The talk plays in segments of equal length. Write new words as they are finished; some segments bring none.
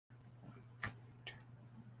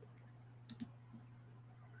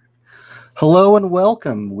Hello and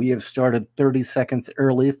welcome. We have started 30 seconds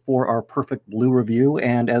early for our Perfect Blue review,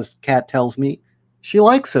 and as Kat tells me, she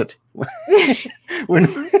likes it. When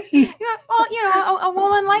a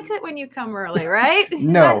woman likes it when you come early, right?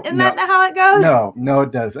 No, Isn't that how it goes? No,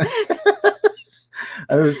 it doesn't.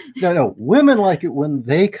 No. Women like it when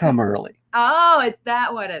they come early. Oh, is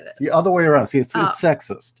that what it is? It's the other way around. See, it's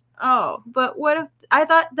sexist. Oh, but what if I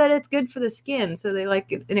thought that it's good for the skin, so they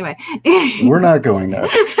like it anyway? We're not going there.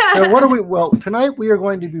 So what are we? Well, tonight we are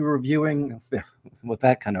going to be reviewing, with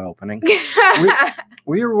that kind of opening,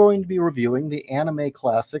 we are going to be reviewing the anime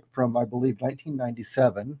classic from, I believe,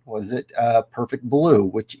 1997. Was it Perfect Blue,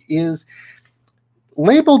 which is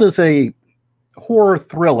labeled as a horror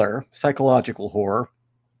thriller, psychological horror,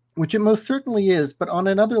 which it most certainly is, but on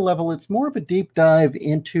another level, it's more of a deep dive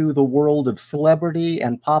into the world of celebrity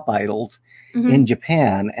and pop idols in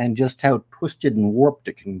Japan and just how twisted and warped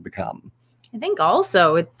it can become. I think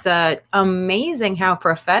also it's amazing how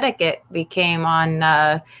prophetic it became on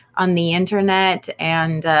the internet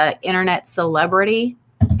and internet celebrity.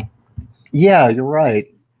 Yeah, you're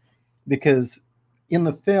right. Because in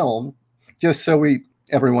the film, just so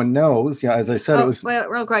everyone knows, as I said, it was... Wait,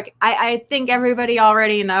 real quick. I think everybody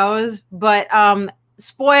already knows, but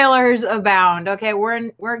spoilers abound. Okay,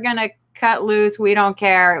 we're gonna cut loose. We don't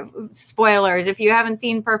care. Spoilers. If you haven't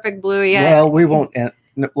seen Perfect Blue yet, well, we won't.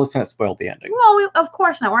 No, let's not spoil the ending. Well, of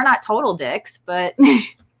course not. We're not total dicks, but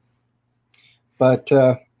but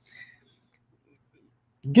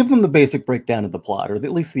give them the basic breakdown of the plot, or at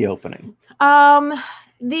least the opening.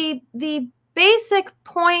 The basic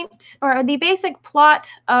point or the basic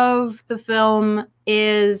plot of the film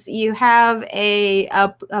is you have a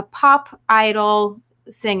pop idol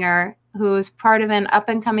singer who's part of an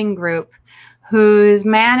up-and-coming group whose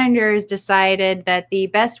managers decided that the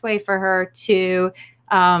best way for her to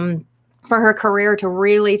for her career to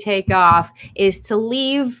really take off is to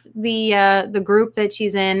leave the group that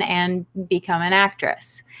she's in and become an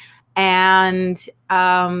actress. And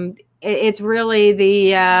it's really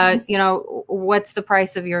the what's the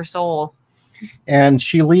price of your soul? And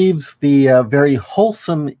she leaves the very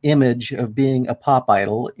wholesome image of being a pop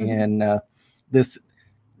idol in this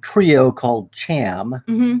trio called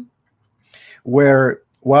Cham, where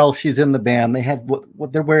while she's in the band, they have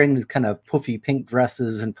what they're wearing, these kind of puffy pink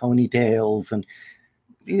dresses and ponytails, and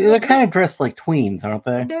they're kind of dressed like tweens, aren't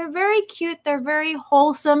they? They're very cute. They're very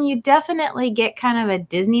wholesome. You definitely get kind of a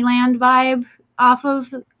Disneyland vibe off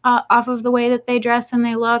of the way that they dress and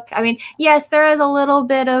they look. I mean, yes, there is a little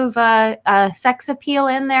bit of sex appeal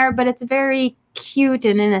in there, but it's very cute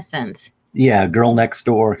and innocent. Yeah, girl next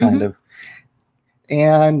door kind of.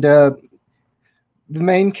 And the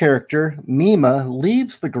main character, Mima,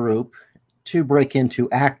 leaves the group to break into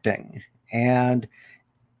acting. And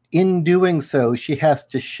in doing so, she has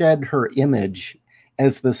to shed her image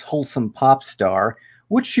as this wholesome pop star,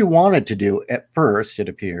 which she wanted to do at first, it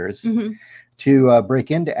appears, to break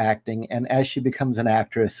into acting. And as she becomes an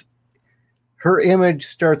actress, her image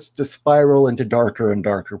starts to spiral into darker and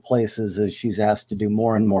darker places as she's asked to do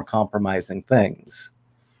more and more compromising things.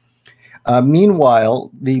 Meanwhile,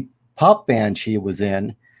 the pop band she was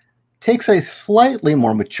in takes a slightly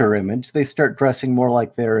more mature image. They start dressing more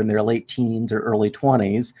like they're in their late teens or early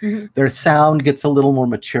 20s. Their sound gets a little more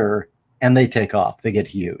mature, and they take off. They get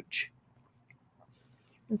huge.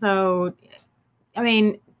 So, I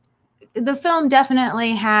mean, the film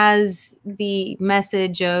definitely has the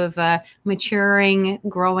message of maturing,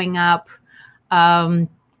 growing up,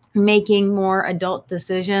 making more adult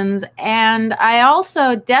decisions. And I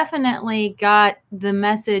also definitely got the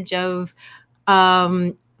message of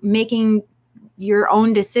making your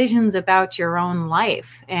own decisions about your own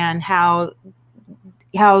life and how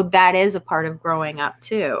that is a part of growing up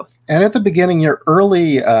too. And at the beginning, you're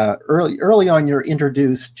early on, you're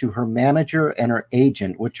introduced to her manager and her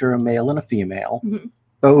agent, which are a male and a female,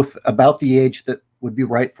 both about the age that would be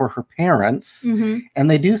right for her parents. And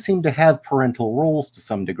they do seem to have parental roles to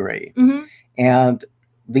some degree. And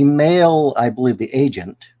the male, I believe the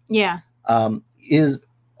agent, is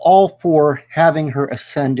all for having her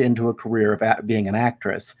ascend into a career of being an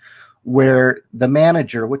actress, where the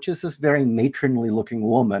manager, which is this very matronly looking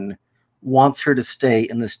woman, wants her to stay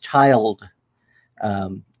in this child,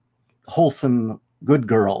 wholesome, good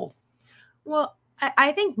girl. Well,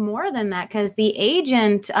 I think more than that, because the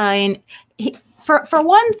agent, for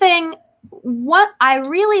one thing, what I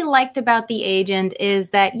really liked about the agent is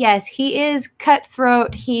that, yes, he is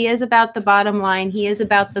cutthroat. He is about the bottom line. He is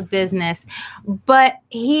about the business, but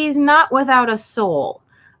he's not without a soul.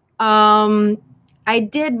 I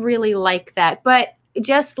did really like that. But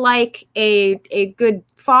just like a good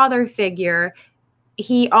father figure,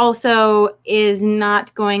 he also is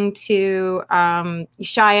not going to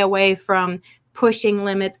shy away from pushing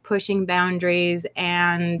limits, pushing boundaries,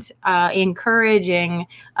 and encouraging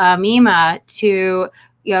Mima to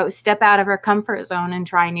step out of her comfort zone and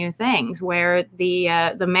try new things. Where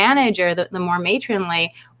the manager, the more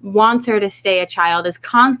matronly, wants her to stay a child, is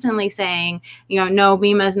constantly saying, no,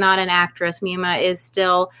 Mima's not an actress. Mima is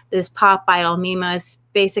still this pop idol. Mima is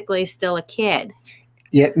basically still a kid.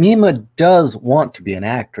 Yet Mima does want to be an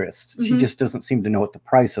actress. She just doesn't seem to know what the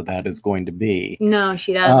price of that is going to be. No,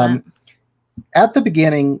 she doesn't. At the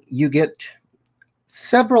beginning, you get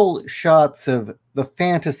several shots of the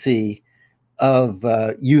fantasy of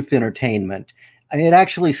youth entertainment. I mean, it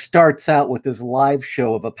actually starts out with this live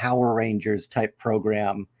show of a Power Rangers type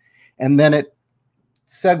program, and then it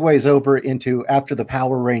segues over into, after the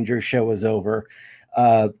Power Rangers show is over,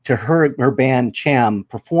 to her band Cham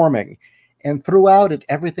performing. And throughout it,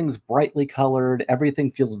 everything's brightly colored,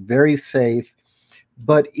 everything feels very safe.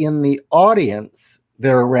 But in the audience,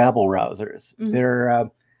 there are rabble-rousers.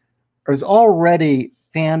 There's already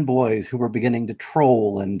fanboys who are beginning to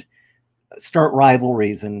troll and start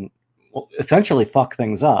rivalries and essentially fuck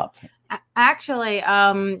things up. Actually,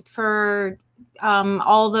 for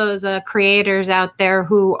all those creators out there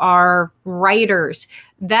who are writers,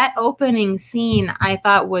 that opening scene I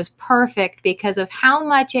thought was perfect because of how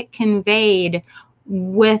much it conveyed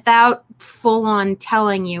without full-on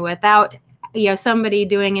telling you, without somebody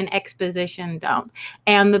doing an exposition dump.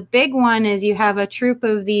 And the big one is you have a troupe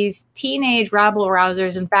of these teenage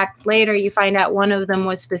rabble-rousers. In fact, later you find out one of them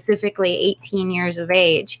was specifically 18 years of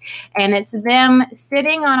age. And it's them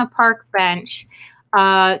sitting on a park bench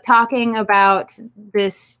talking about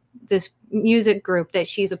this music group that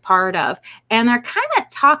she's a part of. And they're kind of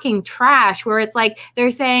talking trash, where it's like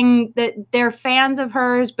they're saying that they're fans of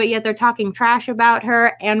hers, but yet they're talking trash about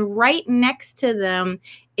her. And right next to them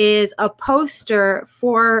is a poster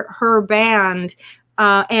for her band.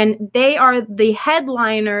 And they are the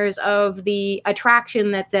headliners of the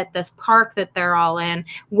attraction that's at this park that they're all in,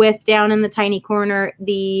 with down in the tiny corner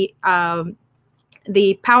the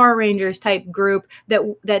Power Rangers type group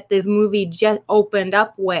that the movie just opened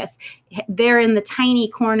up with. They're in the tiny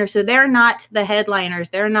corner, so they're not the headliners.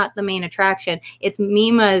 They're not the main attraction. It's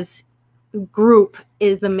Mima's group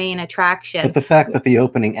is the main attraction. But the fact that the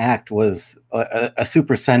opening act was a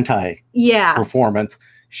Super Sentai performance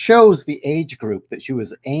shows the age group that she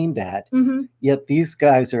was aimed at. Yet these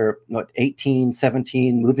guys are 18,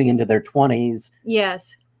 17, moving into their 20s.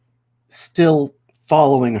 Yes. Still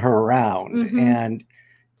following her around, and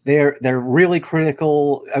they're really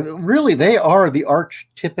critical. Really, they are the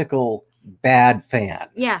archetypical bad fan.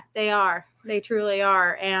 Yeah, they are. They truly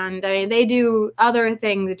are. And they do other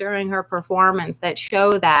things during her performance that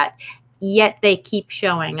show that, yet they keep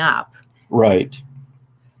showing up. Right.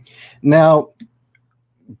 Now,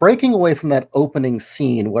 breaking away from that opening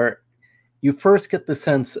scene where you first get the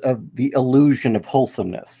sense of the illusion of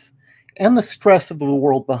wholesomeness and the stress of the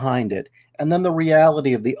world behind it, and then the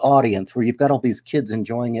reality of the audience, where you've got all these kids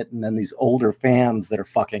enjoying it and then these older fans that are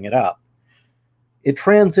fucking it up, it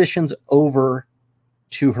transitions over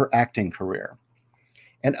to her acting career.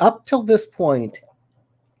 And up till this point,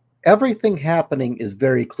 everything happening is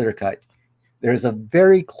very clear-cut. There's a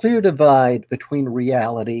very clear divide between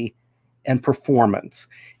reality and performance.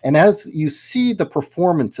 And as you see the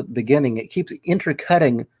performance at the beginning, it keeps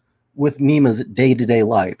intercutting with Mima's day-to-day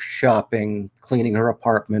life, shopping, cleaning her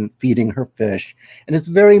apartment, feeding her fish. And it's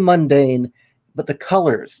very mundane, but the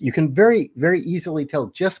colors, you can very, very easily tell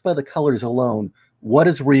just by the colors alone what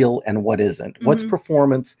is real and what isn't, what's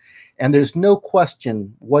performance. And there's no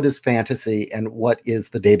question what is fantasy and what is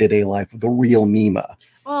the day-to-day life of the real Mima.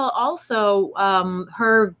 Well, also,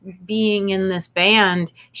 her being in this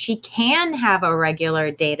band, she can have a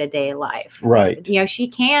regular day-to-day life. Right. She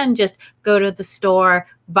can just go to the store,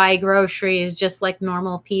 buy groceries just like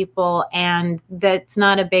normal people, and that's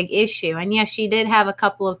not a big issue. And yes, she did have a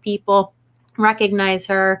couple of people recognize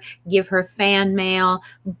her, give her fan mail,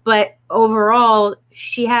 but overall,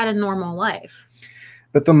 she had a normal life.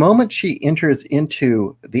 But the moment she enters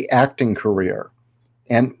into the acting career,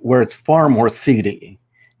 and where it's far more seedy,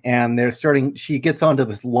 and she gets onto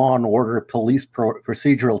this Law and Order police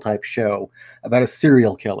procedural type show about a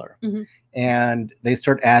serial killer. And they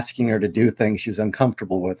start asking her to do things she's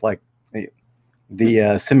uncomfortable with, like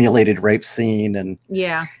the simulated rape scene. And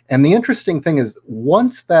the interesting thing is,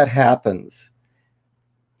 once that happens,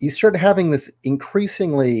 you start having this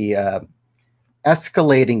increasingly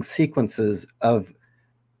escalating sequences of,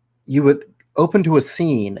 you would open to a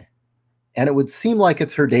scene and it would seem like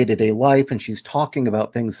it's her day-to-day life, and she's talking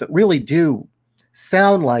about things that really do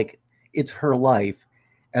sound like it's her life.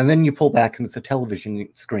 And then you pull back and it's a television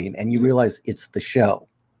screen and you realize it's the show.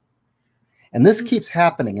 And this keeps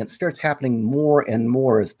happening. It starts happening more and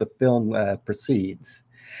more as the film proceeds,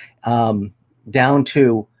 down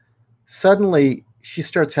to suddenly she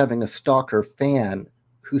starts having a stalker fan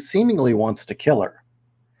who seemingly wants to kill her.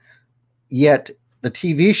 Yet the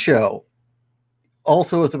TV show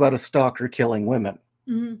also is about a stalker killing women.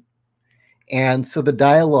 Mm-hmm. And so the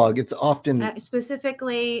dialogue, it's often...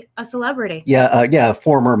 specifically a celebrity. Yeah, a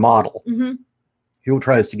former model mm-hmm. who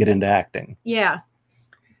tries to get into acting. Yeah.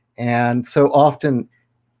 And so often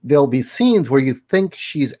there'll be scenes where you think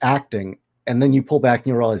she's acting, and then you pull back and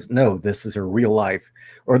you realize, no, this is her real life.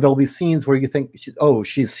 Or there'll be scenes where you think,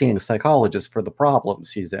 she's seeing a psychologist for the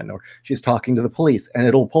problems she's in, or she's talking to the police, and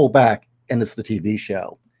it'll pull back, and it's the TV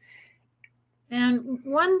show. And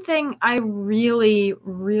one thing I really,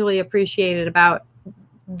 really appreciated about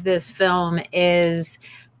this film is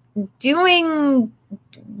doing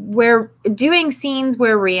scenes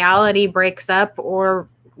where reality breaks up or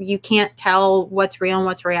you can't tell what's real and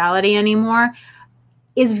what's reality anymore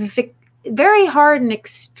is very hard and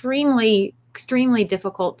extremely, extremely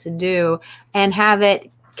difficult to do, and have it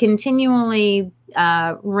continually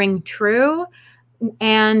ring true,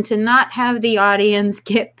 and to not have the audience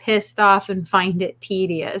get pissed off and find it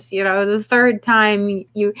tedious. You know, the third time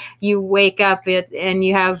you wake up and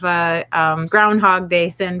you have Groundhog Day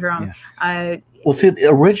syndrome. Yeah. Well, see,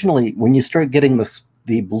 originally when you start getting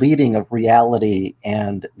the bleeding of reality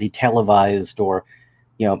and the televised or,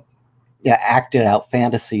 acted out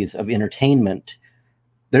fantasies of entertainment,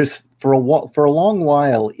 there's for a long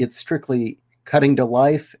while it's strictly cutting to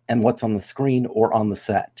life and what's on the screen or on the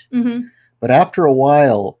set. Mm-hmm. But after a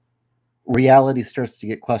while, reality starts to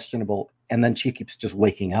get questionable, and then she keeps just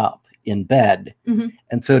waking up in bed. Mm-hmm.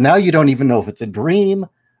 And so now you don't even know if it's a dream,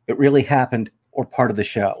 it really happened, or part of the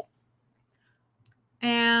show.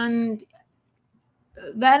 And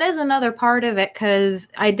that is another part of it, because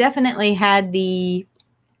I definitely had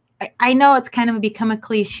I know it's kind of become a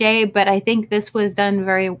cliche, but I think this was done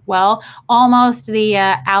very well. Almost the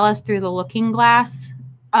Alice through the looking glass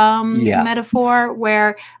metaphor,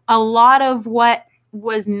 where a lot of what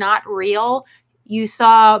was not real you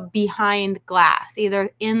saw behind glass, either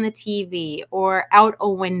in the TV or out a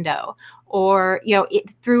window, or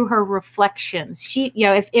through her reflections. She,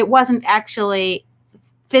 if it wasn't actually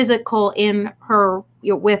physical in her,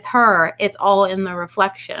 with her, it's all in the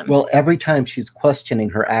reflection. Well, every time she's questioning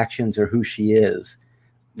her actions or who she is,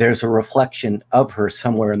 there's a reflection of her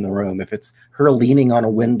somewhere in the room. If it's her leaning on a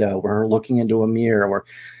window or her looking into a mirror, or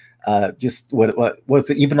just what was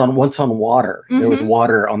it, even once on water, mm-hmm. there was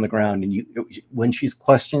water on the ground, and when she's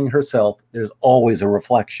questioning herself, there's always a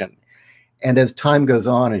reflection. And as time goes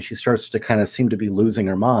on and she starts to kind of seem to be losing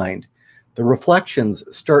her mind, the reflections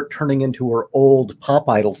start turning into her old pop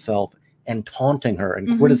idol self and taunting her and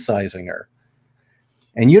mm-hmm. criticizing her.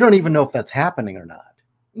 And you don't even know if that's happening or not.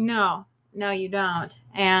 No, you don't.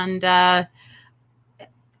 And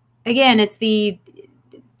again, it's the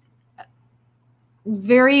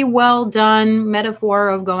very well done metaphor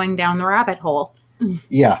of going down the rabbit hole.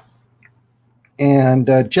 Yeah. And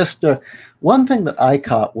just one thing that I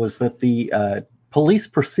caught was that the police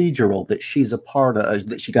procedural that she's a part of,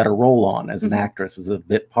 that she got a role on as an mm-hmm. actress, as a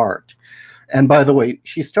bit part. And by the way,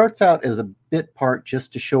 she starts out as a bit part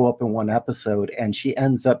just to show up in one episode, and she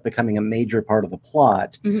ends up becoming a major part of the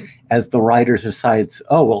plot mm-hmm. as the writer decides,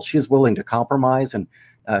 she's willing to compromise and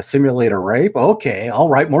simulate a rape. Okay, I'll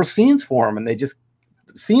write more scenes for him. And they just,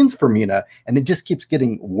 scenes for Mina, and it just keeps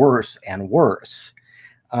getting worse and worse.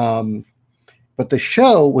 But the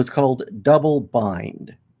show was called Double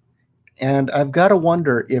Bind. And I've got to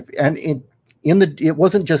wonder if, and it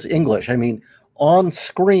wasn't just English. I mean, on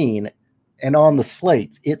screen and on the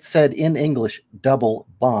slates, it said in English, double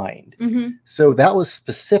bind. Mm-hmm. So that was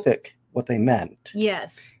specific what they meant.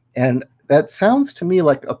 Yes. And that sounds to me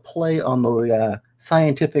like a play on the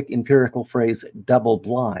scientific empirical phrase, double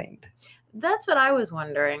blind. That's what I was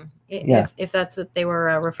wondering, if that's what they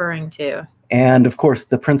were referring to. And of course,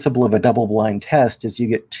 the principle of a double blind test is you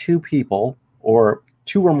get two people or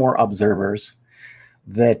two or more observers,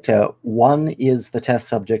 that one is the test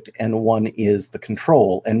subject and one is the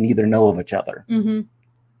control, and neither know of each other. Mm-hmm.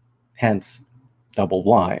 Hence, double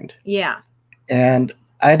blind. Yeah. And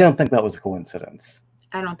I don't think that was a coincidence.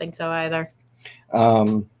 I don't think so either.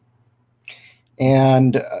 And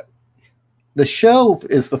the show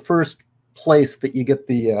is the first place that you get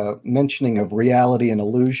the mentioning of reality and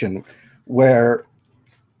illusion, where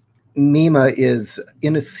Mima is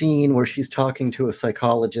in a scene where she's talking to a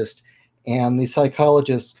psychologist, and the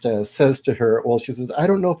psychologist says to her, she says, I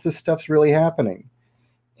don't know if this stuff's really happening.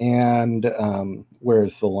 And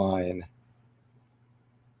where's the line?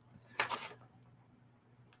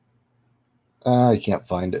 I can't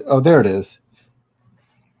find it. Oh, there it is.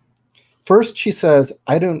 First, she says,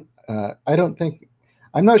 I don't think,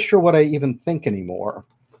 I'm not sure what I even think anymore,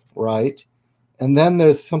 right? And then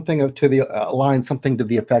there's something to the line, something to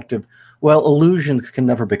the effect of, well, illusions can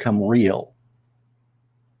never become real.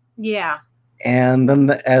 Yeah. And then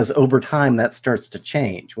as over time, that starts to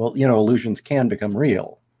change. Well, illusions can become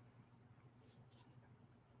real.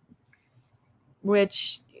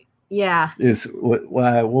 Which, yeah. Is what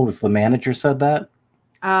was the manager said that?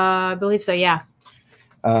 I believe so, yeah.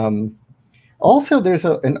 Also, there's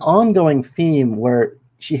an ongoing theme where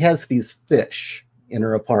she has these fish in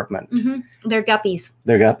her apartment. Mm-hmm. They're guppies.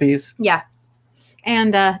 They're guppies? Yeah.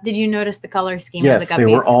 And did you notice the color scheme of the guppies? Yes, they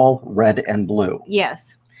were all red and blue.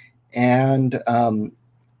 Yes. And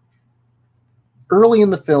early in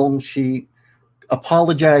the film, she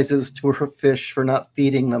apologizes to her fish for not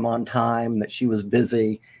feeding them on time, that she was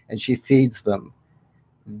busy, and she feeds them.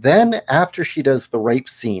 Then, after she does the rape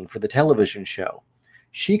scene for the television show,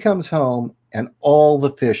 she comes home and all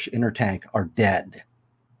the fish in her tank are dead.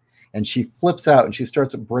 And she flips out and she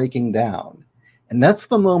starts breaking down. And that's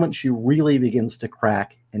the moment she really begins to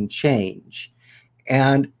crack and change.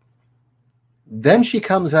 And then she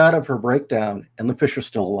comes out of her breakdown and the fish are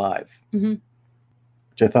still alive, mm-hmm.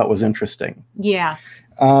 which I thought was interesting. Yeah.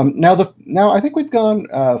 Now I think we've gone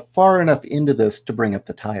far enough into this to bring up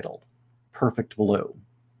the title, Perfect Blue.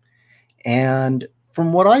 And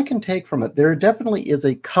from what I can take from it, there definitely is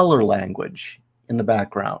a color language in the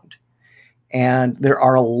background. And there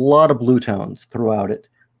are a lot of blue tones throughout it.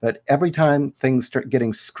 But every time things start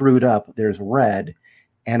getting screwed up, there's red.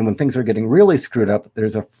 And when things are getting really screwed up,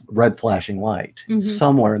 there's a red flashing light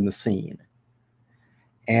somewhere in the scene.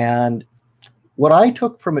 And what I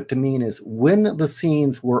took from it to mean is when the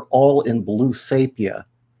scenes were all in blue sepia,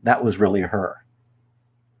 that was really her.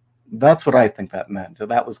 That's what I think that meant. So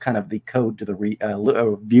that was kind of the code to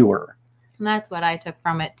the viewer. And that's what I took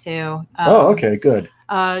from it too. Okay, good.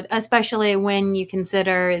 Especially when you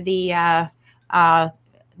consider the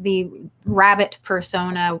rabbit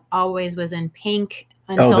persona always was in pink.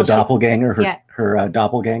 Until the doppelganger, her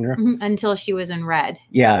doppelganger? Mm-hmm, until she was in red.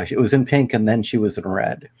 Yeah, it was in pink and then she was in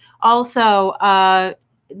red. Also,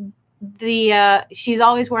 she's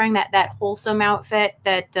always wearing that wholesome outfit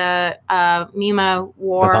that Mima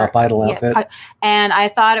wore. The Pop Idol outfit. And I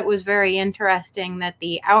thought it was very interesting that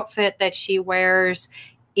the outfit that she wears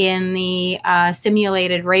in the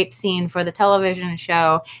simulated rape scene for the television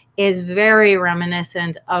show is very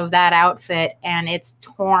reminiscent of that outfit, and it's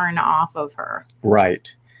torn off of her.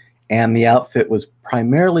 Right. And the outfit was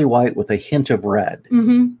primarily white with a hint of red.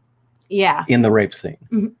 Mm-hmm. Yeah. In the rape scene.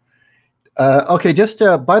 Mm-hmm. Okay, just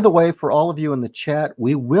by the way, for all of you in the chat,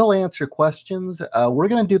 we will answer questions. We're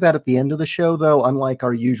going to do that at the end of the show, though, unlike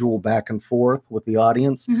our usual back and forth with the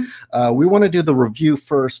audience. Mm-hmm. We want to do the review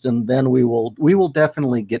first, and then we will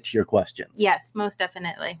definitely get to your questions. Yes, most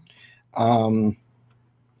definitely.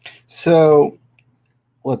 So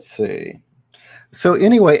let's see. So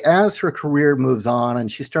anyway, as her career moves on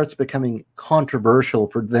and she starts becoming controversial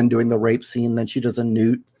for then doing the rape scene, then she does a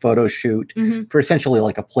nude photo shoot for essentially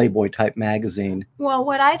like a Playboy type magazine. Well,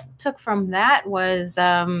 what I took from that was,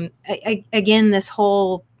 again, this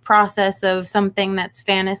whole process of something that's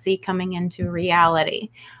fantasy coming into reality.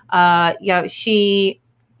 She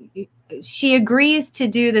agrees to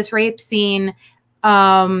do this rape scene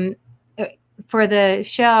for the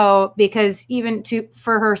show because even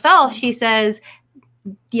for herself, she says,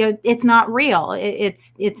 it's not real.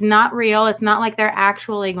 It's not real. It's not like they're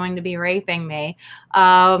actually going to be raping me.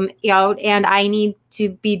 And I need to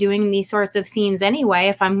be doing these sorts of scenes anyway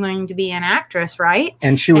if I'm going to be an actress, right?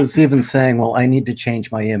 And she was even saying, well, I need to change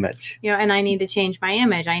my image. And I need to change my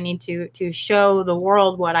image. I need to show the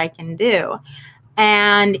world what I can do.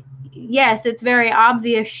 And yes, it's very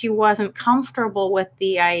obvious she wasn't comfortable with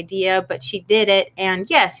the idea, but she did it. And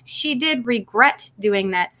yes, she did regret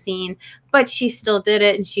doing that scene, but she still did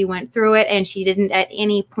it and she went through it. And she didn't at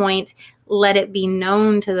any point let it be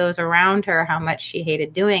known to those around her how much she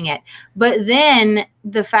hated doing it. But then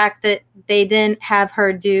the fact that they didn't have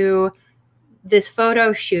her do this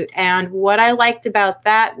photo shoot. And what I liked about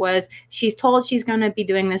that was she's told she's going to be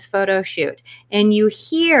doing this photo shoot. And you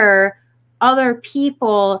hear other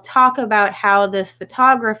people talk about how this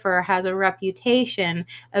photographer has a reputation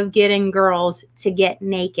of getting girls to get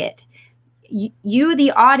naked. You, the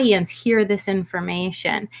audience, hear this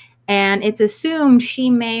information, and it's assumed she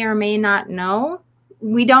may or may not know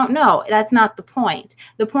We don't know. That's not the point.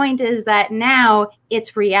 The point is that now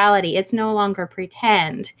it's reality. It's no longer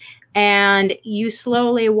pretend. And you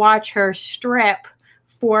slowly watch her strip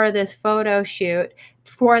for this photo shoot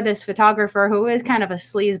for this photographer who is kind of a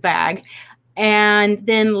sleazebag. And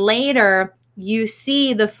then later you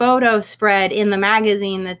see the photo spread in the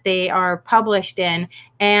magazine that they are published in.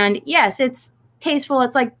 And yes, it's tasteful.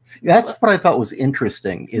 It's like, that's what I thought was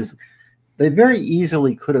interesting is they very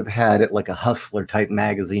easily could have had it like a Hustler type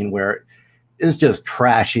magazine where it's just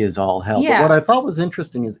trashy as all hell. Yeah. But what I thought was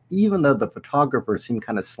interesting is even though the photographer seemed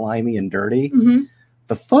kind of slimy and dirty,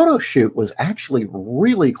 the photo shoot was actually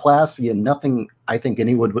really classy and nothing I think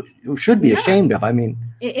anyone should be ashamed of. I mean,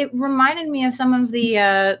 it reminded me of some of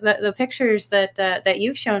the pictures that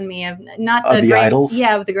you've shown me of not of the idols.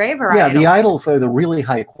 Yeah, of the graver yeah, idols. the idols are the really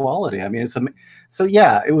high quality. I mean, so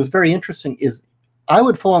yeah, it was very interesting. I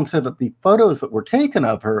would full on say that the photos that were taken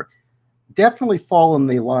of her definitely fall in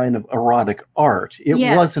the line of erotic art. It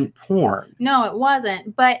wasn't porn. No, it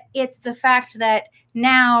wasn't. But it's the fact that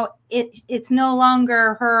now it's no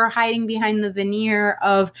longer her hiding behind the veneer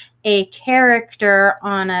of a character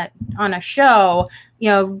on a show,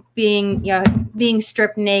 being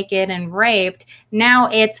stripped naked and raped. Now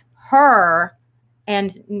it's her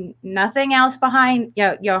and nothing else behind,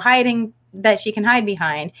 hiding that she can hide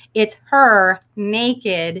behind. It's her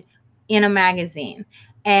naked in a magazine.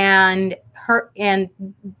 And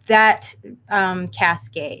that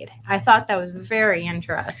cascade. I thought that was very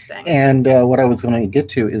interesting. And what I was going to get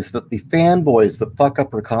to is that the fanboys that fuck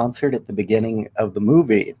up her concert at the beginning of the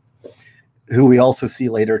movie, who we also see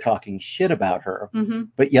later talking shit about her,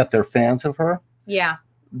 but yet they're fans of her. Yeah.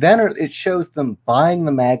 Then it shows them buying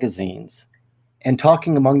the magazines and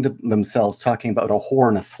talking among themselves, talking about a whore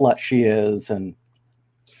and a slut she is. And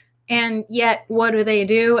yet, what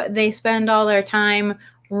do? They spend all their time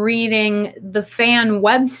reading the fan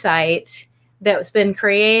website that's been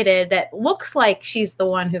created that looks like she's the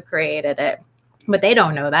one who created it, but they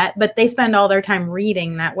don't know that. But they spend all their time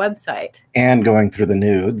reading that website and going through the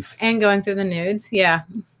nudes. Yeah.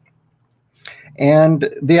 And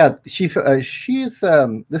yeah, she's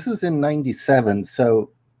this is in 97.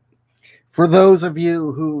 So for those of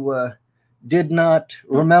you who did not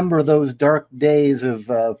remember those dark days of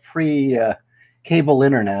pre-cable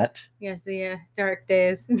internet. Yes, the dark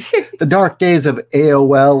days. The dark days of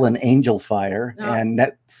AOL and Angel Fire and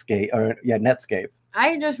Netscape.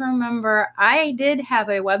 I just remember I did have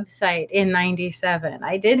a website in 97.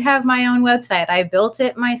 I did have my own website. I built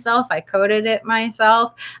it myself. I coded it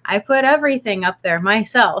myself. I put everything up there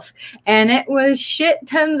myself. And it was shit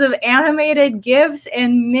tons of animated GIFs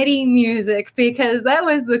and MIDI music because that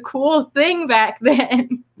was the cool thing back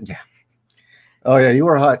then. Yeah. Oh, yeah. You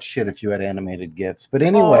were hot shit if you had animated GIFs. But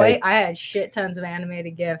anyway. I had shit tons of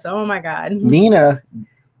animated GIFs. Oh, my God. Nina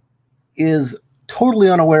is totally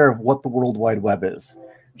unaware of what the World Wide Web is.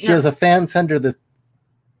 She has a fan send her this.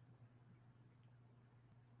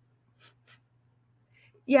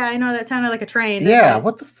 Yeah, I know that sounded like a train. Yeah,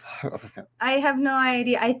 what the fuck? I have no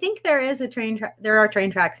idea. I think there is a train. There are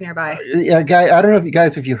train tracks nearby. Yeah, guy. I don't know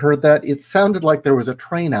if you heard that. It sounded like there was a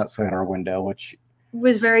train outside our window, which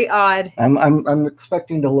was very odd. I'm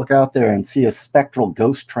expecting to look out there and see a spectral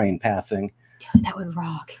ghost train passing. Dude, that would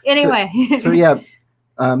rock. Anyway. So yeah.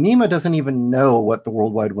 Mima doesn't even know what the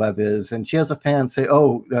World Wide Web is, and she has a fan say,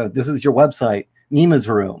 "Oh, this is your website, Mima's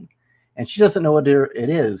room," and she doesn't know what it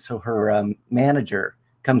is. So her manager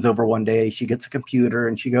comes over one day. She gets a computer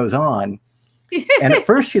and she goes on, and at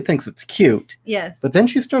first she thinks it's cute. Yes, but then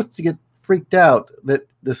she starts to get freaked out that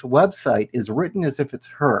this website is written as if it's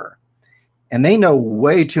her. And they know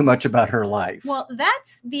way too much about her life. Well,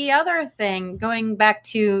 that's the other thing, going back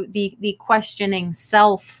to the questioning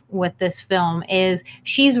self with this film, is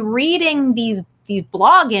she's reading these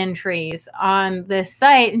blog entries on this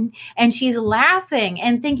site and she's laughing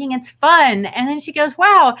and thinking it's fun. And then she goes,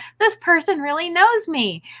 wow, this person really knows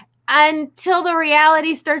me. Until the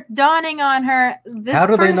reality starts dawning on her. How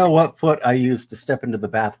do they know what foot I used to step into the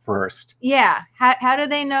bath first? Yeah. How do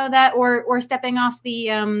they know that? Or stepping off the,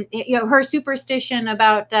 her superstition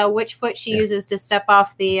about which foot she uses to step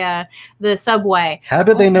off the subway. How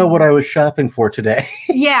did they know what I was shopping for today?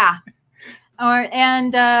 Yeah.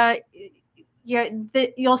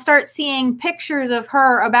 You'll start seeing pictures of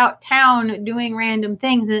her about town doing random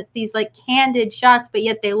things. And it's these like candid shots, but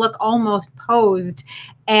yet they look almost posed.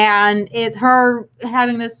 And it's her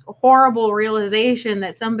having this horrible realization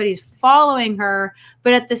that somebody's following her.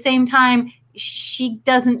 But at the same time, she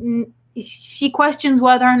questions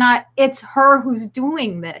whether or not it's her who's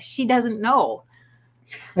doing this. She doesn't know.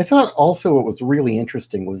 I thought also what was really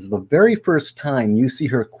interesting was the very first time you see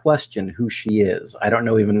her question who she is. I don't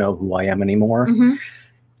even know who I am anymore. Mm-hmm.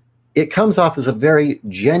 It comes off as a very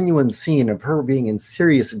genuine scene of her being in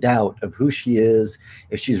serious doubt of who she is,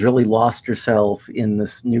 if she's really lost herself in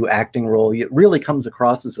this new acting role. It really comes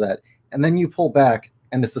across as that. And then you pull back,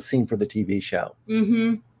 and it's a scene for the TV show.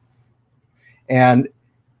 Mm-hmm. And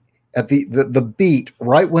at the beat,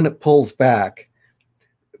 right when it pulls back,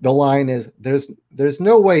 the line is, there's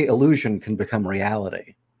no way illusion can become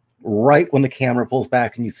reality. Right when the camera pulls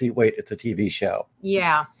back and you see, wait, it's a TV show.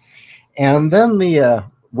 Yeah. And then the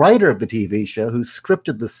writer of the TV show who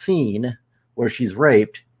scripted the scene where she's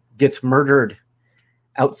raped gets murdered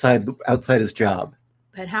outside his job.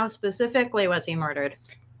 But how specifically was he murdered?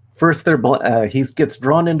 First, he gets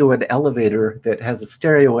drawn into an elevator that has a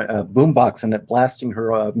stereo boombox in it, blasting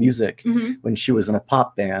her music Mm-hmm. when she was in a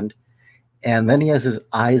pop band. And then he has his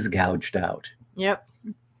eyes gouged out. Yep.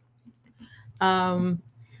 And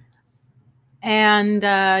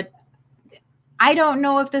I don't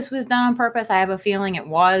know if this was done on purpose. I have a feeling it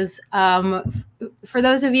was. For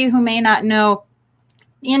those of you who may not know,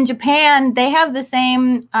 in Japan, they have the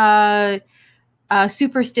same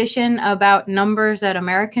superstition about numbers that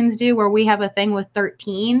Americans do, where we have a thing with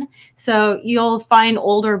 13. So you'll find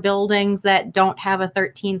older buildings that don't have a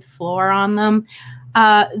 13th floor on them.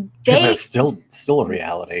 That's still a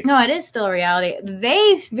reality. No, it is still a reality.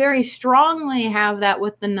 They very strongly have that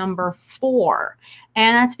with the number 4.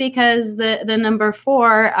 And that's because the number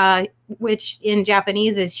 4, which in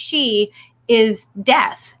Japanese is she, is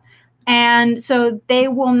death. And so they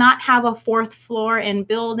will not have a 4th floor in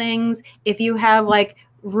buildings. If you have like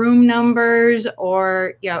room numbers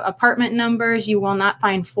or apartment numbers, you will not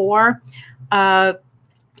find 4.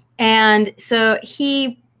 And so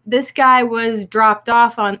this guy was dropped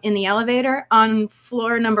off in the elevator on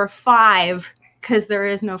floor number 5 because there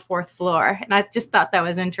is no 4th floor. And I just thought that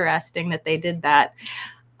was interesting that they did that.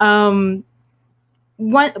 One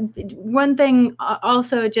thing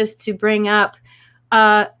also just to bring up,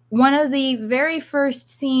 one of the very first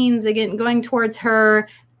scenes, again, going towards her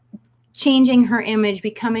changing her image,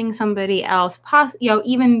 becoming somebody else,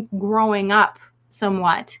 even growing up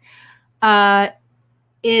somewhat,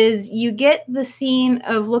 is you get the scene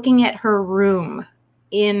of looking at her room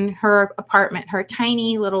in her apartment, her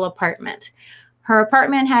tiny little apartment. Her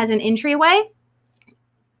apartment has an entryway,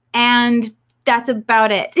 and that's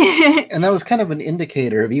about it. And that was kind of an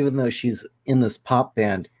indicator of, even though she's in this pop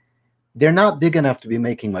band, they're not big enough to be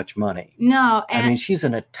making much money. No. I mean, she's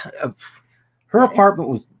in her apartment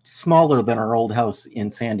was smaller than our old house in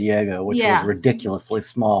San Diego, which was ridiculously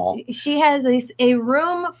small. She has a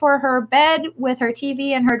room for her bed with her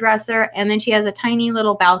TV and her dresser, and then she has a tiny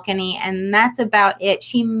little balcony, and that's about it.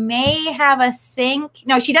 She may have a sink.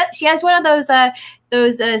 No, she does. She has one of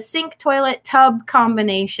those sink toilet tub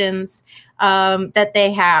combinations that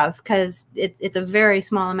they have, because it's a very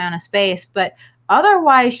small amount of space. But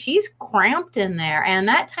otherwise, she's cramped in there, and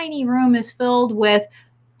that tiny room is filled with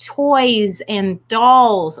toys and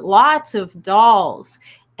dolls, lots of dolls.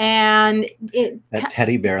 And that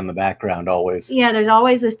teddy bear in the background always. Yeah, there's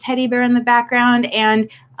always this teddy bear in the background, and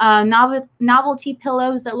novelty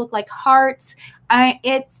pillows that look like hearts.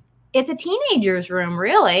 It's a teenager's room,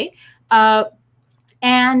 really.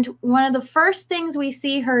 And one of the first things we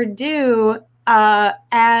see her do, now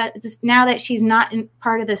that she's not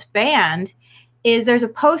part of this band, is there's a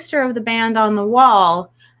poster of the band on the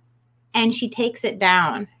wall, and she takes it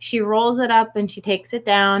down. She rolls it up and she takes it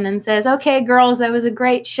down and says, "Okay, girls, that was a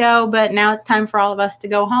great show, but now it's time for all of us to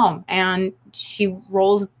go home." And she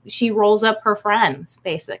rolls up her friends,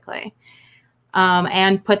 basically,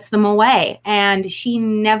 and puts them away. And she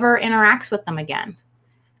never interacts with them again.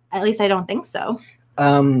 At least I don't think so.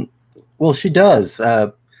 Well, she does.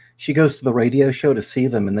 She goes to the radio show to see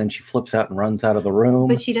them, and then she flips out and runs out of the room.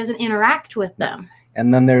 But she doesn't interact with them.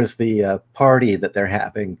 And then there's the party that they're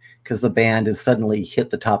having, because the band has suddenly hit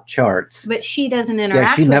the top charts. But she doesn't interact with them.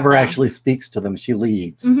 Yeah, she never actually speaks to them. She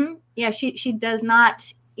leaves. Mm-hmm. Yeah, she does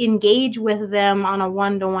not engage with them on a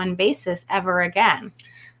one-to-one basis ever again.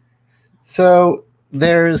 So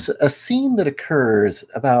there's a scene that occurs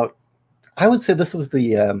about, I would say this was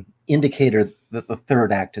the indicator that the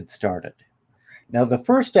third act had started. Now, the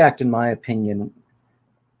first act, in my opinion,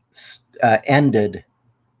 ended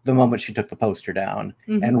the moment she took the poster down,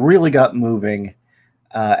 mm-hmm. and really got moving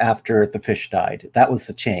after the fish died. That was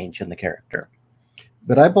the change in the character.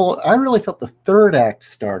 But I really felt the third act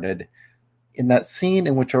started in that scene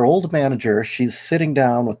in which our old manager, she's sitting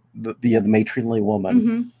down with the matronly woman,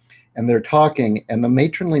 mm-hmm. and they're talking, and the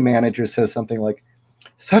matronly manager says something like,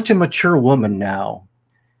 "Such a mature woman now."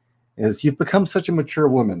 is you've become such a mature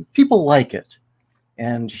woman. People like it.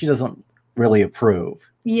 And she doesn't really approve.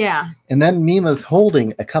 Yeah. And then Mima's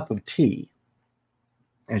holding a cup of tea.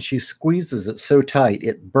 And she squeezes it so tight,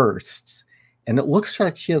 it bursts. And it looks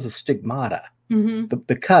like she has a stigmata. Mm-hmm.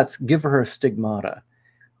 The cuts give her a stigmata.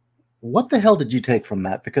 What the hell did you take from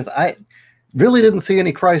that? Because I really didn't see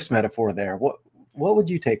any Christ metaphor there. What would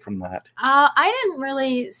you take from that? I didn't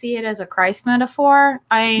really see it as a Christ metaphor.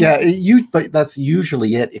 But that's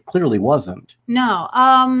usually it. It clearly wasn't. No.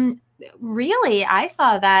 Really, I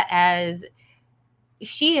saw that as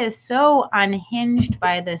she is so unhinged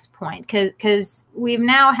by this point because we've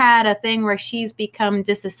now had a thing where she's become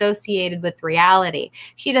disassociated with reality.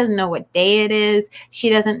 She doesn't know what day it is. She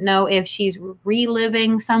doesn't know if she's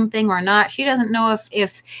reliving something or not. She doesn't know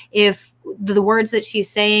if the words that she's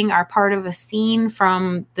saying are part of a scene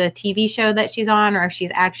from the TV show that she's on, or if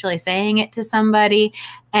she's actually saying it to somebody.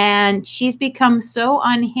 And she's become so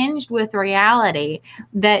unhinged with reality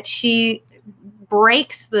that she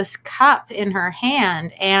breaks this cup in her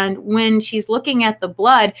hand, and when she's looking at the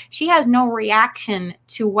blood, she has no reaction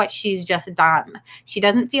to what she's just done. She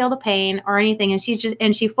doesn't feel the pain or anything, and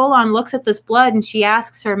she full on looks at this blood and she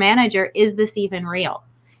asks her manager, is this even real?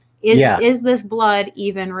 Is this blood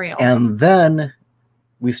even real? And then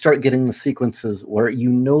we start getting the sequences where you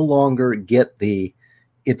no longer get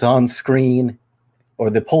it's on screen or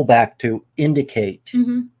the pullback to indicate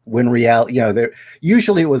when reality, there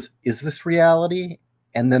usually it was, is this reality?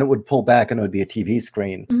 And then it would pull back and it would be a TV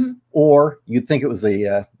screen. Or you'd think it was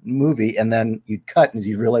a movie, and then you'd cut and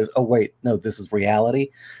you'd realize, oh, wait, no, this is reality.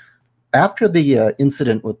 After the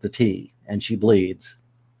incident with the tea and she bleeds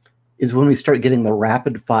is when we start getting the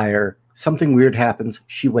rapid fire. Something weird happens,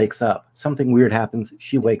 she wakes up. Something weird happens,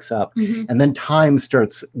 she wakes up. And then time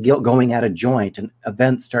starts going out of joint and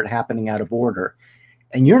events start happening out of order.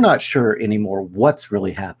 And you're not sure anymore what's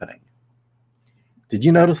really happening. Did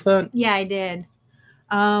you notice that? Yeah, I did.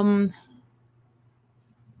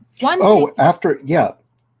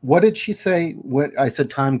 What did she say when I said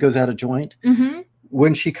time goes out of joint?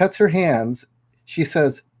 When she cuts her hands, she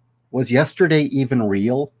says, was yesterday even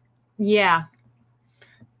real? Yeah.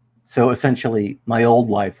 So essentially, my old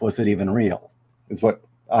life, was it even real? Is what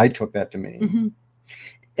I took that to mean.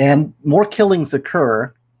 And more killings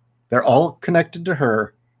occur. They're all connected to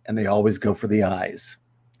her, and they always go for the eyes.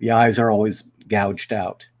 The eyes are always gouged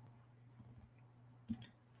out.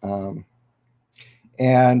 And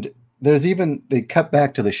there's even, they cut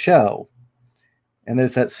back to the show, and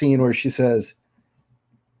there's that scene where she says,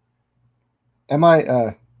 am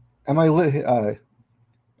I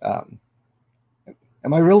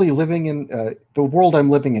really living in the world I'm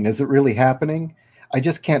living in? Is it really happening? I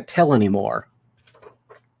just can't tell anymore.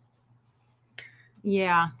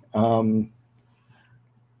 Yeah. Well,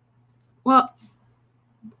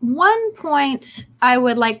 one point I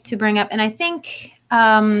would like to bring up, and I think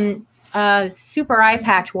Super Eye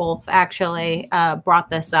Patch Wolf actually brought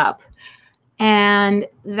this up, and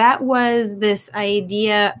that was this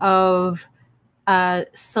idea of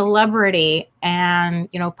celebrity and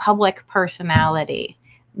public personality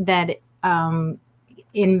that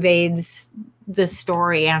invades the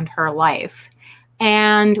story and her life.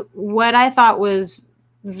 And what I thought was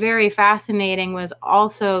very fascinating was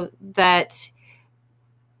also that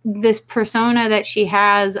this persona that she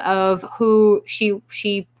has of who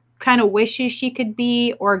she kind of wishes she could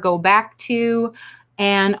be or go back to,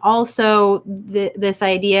 and also this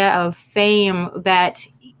idea of fame that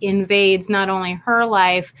invades not only her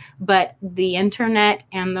life but the internet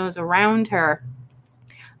and those around her.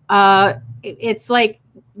 It's like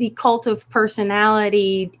the cult of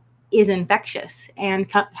personality is infectious and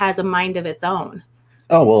has a mind of its own.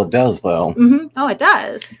 Oh, well, it does, though. Oh, it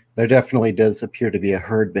does. There definitely does appear to be a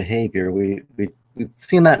herd behavior. We've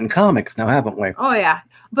seen that in comics now, haven't we? Oh, yeah.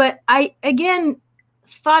 But I, again,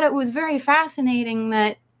 thought it was very fascinating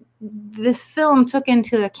that this film took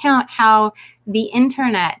into account how the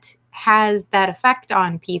internet has that effect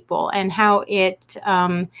on people and how it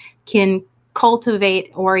can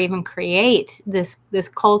cultivate or even create this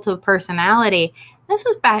cult of personality. This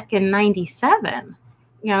was back in '97.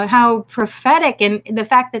 How prophetic, and the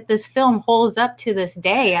fact that this film holds up to this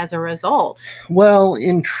day as a result. Well,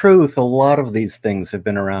 in truth, a lot of these things have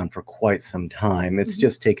been around for quite some time. It's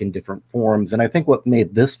just taken different forms. And I think what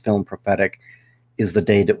made this film prophetic is the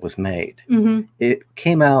date it was made. It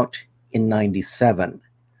came out in '97,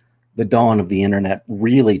 the dawn of the internet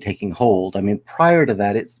really taking hold. I mean, prior to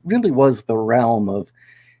that, it really was the realm of,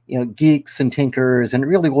 geeks and tinkers, and it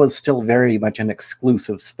really was still very much an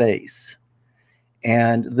exclusive space.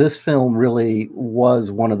 And this film really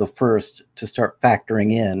was one of the first to start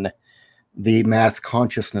factoring in the mass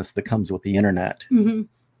consciousness that comes with the internet.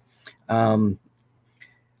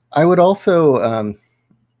 I would also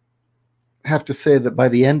have to say that by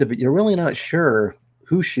the end of it, you're really not sure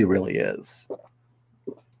who she really is.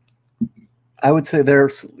 I would say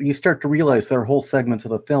you start to realize there are whole segments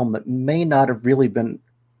of the film that may not have really been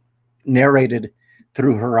narrated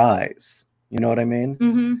through her eyes. You know what I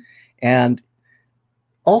mean? And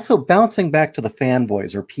also bouncing back to the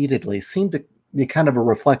fanboys repeatedly seemed to be kind of a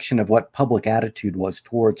reflection of what public attitude was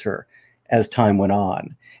towards her as time went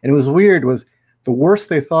on. And it was weird, was the worse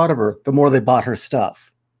they thought of her, the more they bought her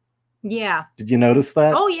stuff. Yeah. Did you notice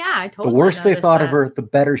that? Oh, yeah, I totally The worse they thought that. of her, the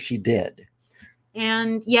better she did.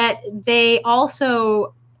 And yet they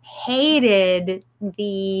also hated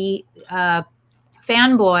the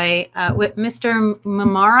fanboy with Mr.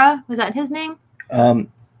 Mamara. Was that his name?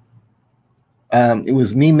 It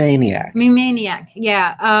was Me Maniac. Me Maniac,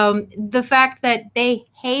 yeah. The fact that they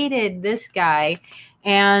hated this guy,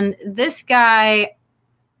 and this guy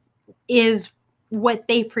is what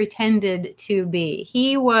they pretended to be.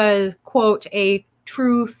 He was, quote, a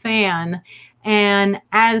true fan, and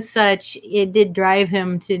as such, it did drive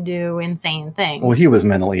him to do insane things. Well, he was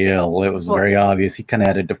mentally ill. It was very obvious. He kind of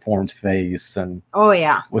had a deformed face and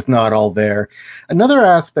was not all there. Another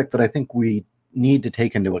aspect that I think we need to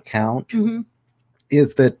take into account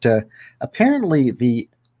is that apparently the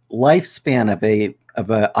lifespan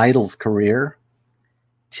of a idol's career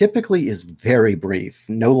typically is very brief,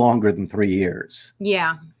 no longer than 3 years.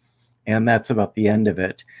 Yeah. And that's about the end of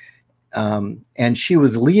it. And she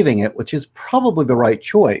was leaving it, which is probably the right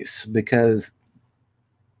choice, because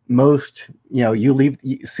most, you leave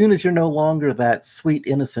as soon as you're no longer that sweet,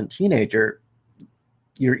 innocent teenager,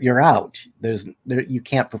 you're out. You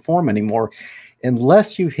can't perform anymore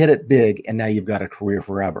unless you hit it big and now you've got a career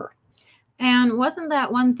forever. And wasn't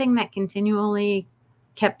that one thing that continually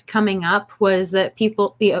kept coming up, was that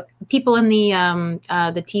people in the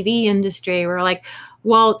TV industry were like,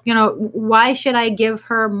 well, why should I give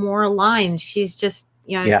her more lines? She's just,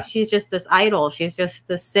 she's just this idol. She's just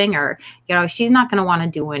this singer. She's not going to want to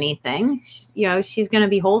do anything. She's going to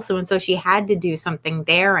be wholesome. And so she had to do something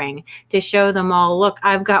daring to show them all, look,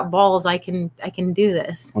 I've got balls. I can do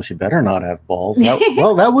this. Well, she better not have balls.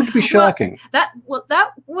 That would be shocking. That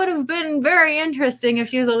would have been very interesting if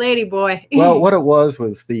she was a lady boy. Well, what it was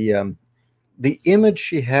the image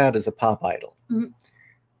she had as a pop idol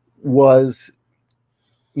was,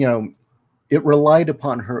 it relied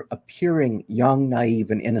upon her appearing young,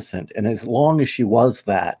 naive, and innocent. And as long as she was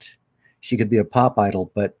that, she could be a pop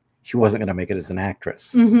idol, but she wasn't going to make it as an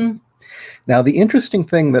actress. Now, the interesting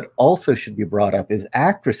thing that also should be brought up is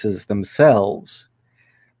actresses themselves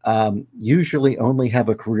usually only have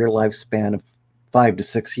a career lifespan of 5 to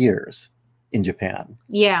 6 years in Japan.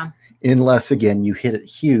 Yeah. Unless, again, you hit it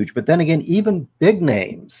huge. But then again, even big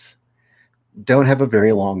names don't have a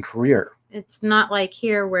very long career. It's not like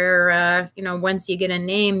here where, once you get a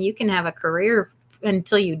name, you can have a career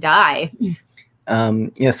until you die.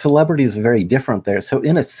 Celebrity is very different there. So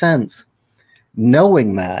in a sense,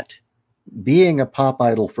 knowing that being a pop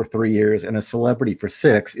idol for 3 years and a celebrity for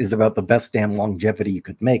 6 is about the best damn longevity you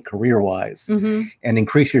could make career-wise, and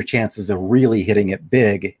increase your chances of really hitting it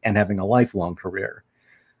big and having a lifelong career.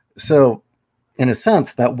 So in a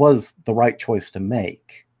sense, that was the right choice to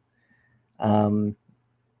make.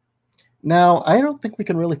 Now, I don't think we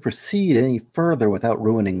can really proceed any further without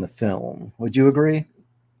ruining the film. Would you agree?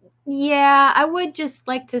 Yeah, I would just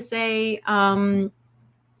like to say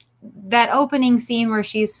that opening scene where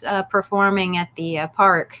she's performing at the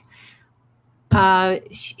park,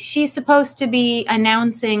 she's supposed to be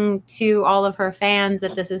announcing to all of her fans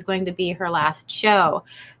that this is going to be her last show.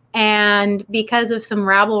 And because of some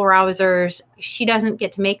rabble-rousers, she doesn't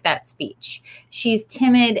get to make that speech. She's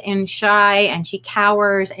timid and shy, and she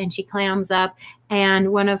cowers and she clams up.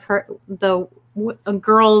 And one of the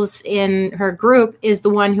girls in her group is the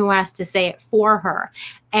one who has to say it for her.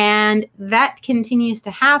 And that continues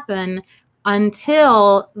to happen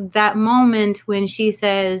until that moment when she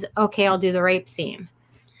says, okay, I'll do the rape scene.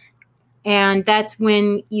 And that's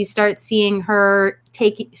when you start seeing her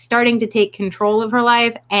starting to take control of her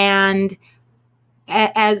life, and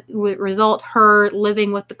as a result, her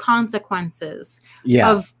living with the consequences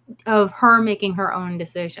of her making her own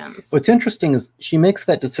decisions. What's interesting is she makes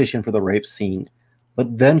that decision for the rape scene,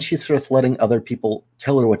 but then she starts letting other people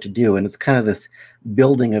tell her what to do, and it's kind of this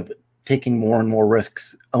building of taking more and more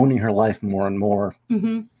risks, owning her life more and more.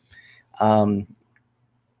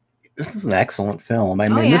 This is an excellent film. I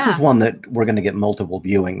mean, this is one that we're going to get multiple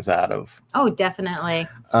viewings out of. Oh, definitely.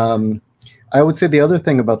 I would say the other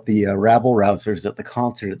thing about the rabble-rousers at the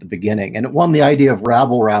concert at the beginning, and the idea of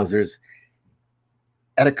rabble-rousers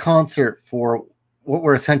at a concert for what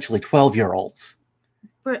were essentially 12-year-olds.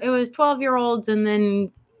 It was 12-year-olds and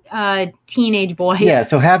then teenage boys. Yeah,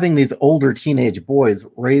 so having these older teenage boys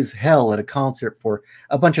raise hell at a concert for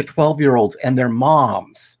a bunch of 12-year-olds and their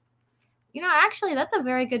moms. You know, actually, that's a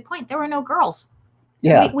very good point. There were no girls.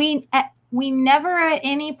 Yeah. We never at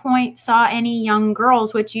any point saw any young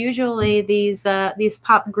girls, which usually these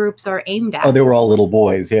pop groups are aimed at. Oh, they were all little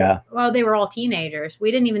boys, yeah. Well, they were all teenagers. We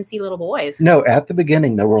didn't even see little boys. No, at the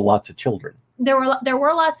beginning, there were lots of children. There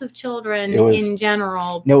were lots of children in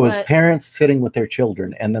general. No, it was parents sitting with their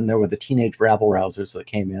children, and then there were the teenage rabble-rousers that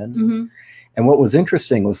came in. Mm-hmm. And what was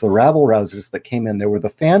interesting was the rabble-rousers that came in, there were the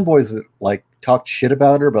fanboys that, like, talked shit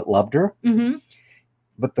about her but loved her. Mm-hmm.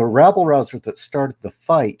 But the rabble-rousers that started the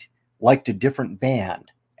fight liked a different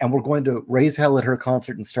band and were going to raise hell at her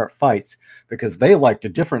concert and start fights because they liked a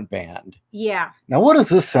different band. Yeah. Now, what does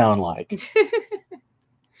this sound like?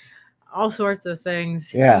 All sorts of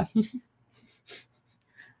things. Yeah.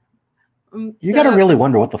 You got to really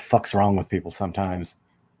wonder what the fuck's wrong with people sometimes.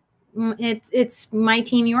 It's my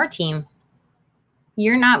team, your team.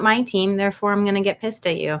 You're not my team, therefore I'm going to get pissed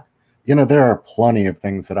at you. You know, there are plenty of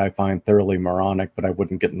things that I find thoroughly moronic, but I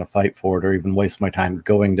wouldn't get in a fight for it or even waste my time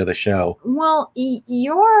going to the show. Well,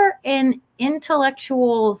 you're an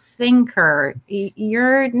intellectual thinker.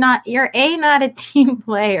 You're not a team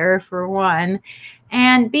player, for one.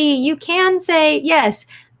 And B, you can say, yes,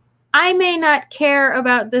 I may not care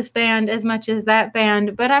about this band as much as that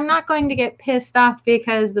band, but I'm not going to get pissed off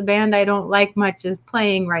because the band I don't like much is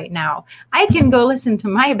playing right now. I can go listen to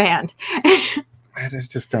my band. I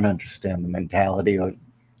just don't understand the mentality of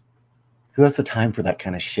who has the time for that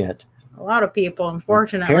kind of shit. A lot of people,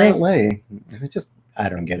 unfortunately. Apparently, I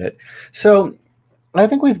don't get it. So I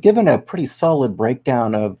think we've given a pretty solid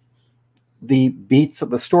breakdown of the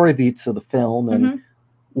story beats of the film and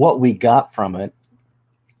what we got from it.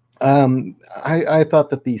 I thought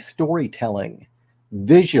that the storytelling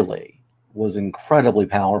visually was incredibly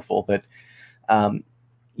powerful, but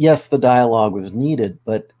yes, the dialogue was needed,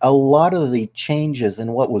 but a lot of the changes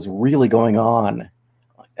in what was really going on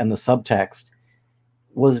and the subtext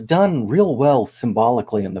was done real well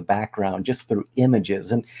symbolically in the background, just through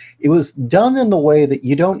images. And it was done in the way that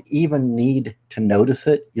you don't even need to notice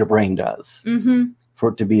it. Your brain does for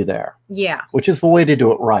it to be there. Yeah. Which is the way to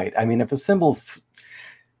do it right. I mean, if a symbol's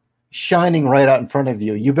shining right out in front of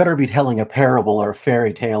you, you better be telling a parable or a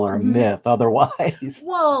fairy tale or a myth otherwise.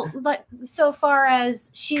 Well, like, so far as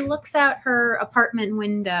she looks out her apartment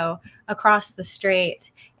window across the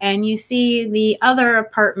street and you see the other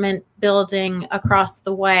apartment building across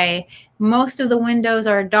the way, most of the windows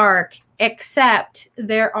are dark, except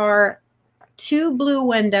there are 2 blue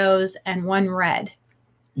windows and 1 red.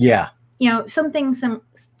 Yeah. You know, something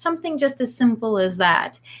just as simple as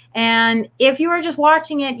that. And if you are just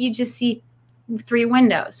watching it, you just see 3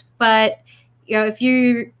 windows. But you know, if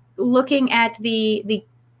you're looking at the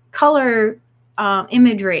color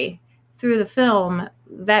imagery through the film,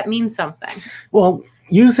 that means something. Well,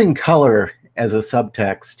 using color as a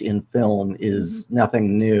subtext in film is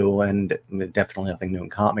nothing new, and definitely nothing new in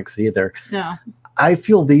comics either. No. I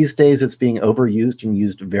feel these days it's being overused and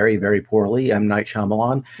used very, very poorly. M. Night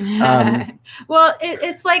Shyamalan. Well,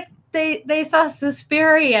 it's like they saw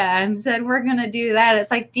Suspiria and said, we're going to do that.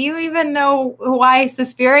 It's like, do you even know why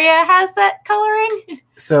Suspiria has that coloring?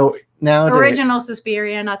 So now... Original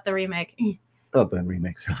Suspiria, not the remake. Oh, the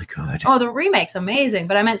remake's really good. Oh, the remake's amazing.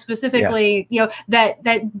 But I meant specifically, you know,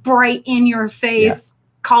 that bright in your face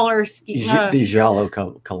color scheme. The giallo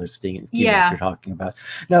color scheme that you're talking about.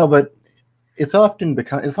 No, but it's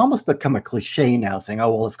almost become a cliche now, saying,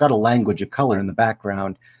 oh, well, it's got a language of color in the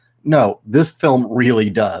background. No, this film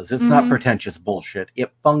really does. It's not pretentious bullshit.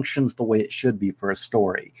 It functions the way it should be for a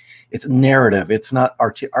story. It's narrative. It's not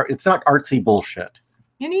artsy bullshit.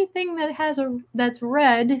 Anything that that's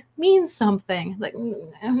red means something. Like,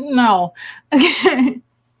 no.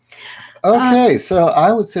 Okay, so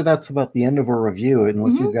I would say that's about the end of our review,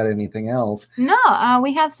 unless you've got anything else. No,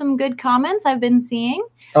 we have some good comments I've been seeing.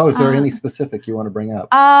 Oh, is there any specific you want to bring up?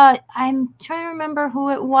 I'm trying to remember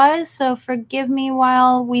who it was, so forgive me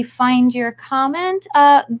while we find your comment.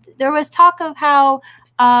 There was talk of how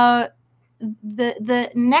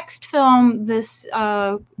the next film this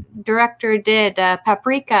director did,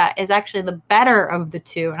 Paprika, is actually the better of the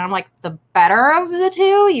two. And I'm like, the better of the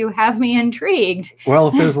two? You have me intrigued. Well,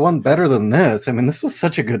 if there's one better than this, I mean, this was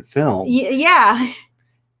such a good film. Yeah.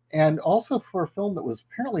 And also for a film that was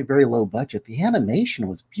apparently very low budget, the animation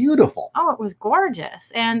was beautiful. Oh, it was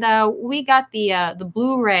gorgeous. And we got the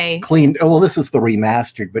Blu-ray. Cleaned. Oh, well, this is the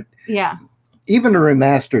remastered, but yeah, even a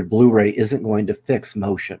remastered Blu-ray isn't going to fix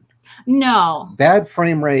motion. No. Bad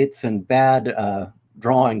frame rates and bad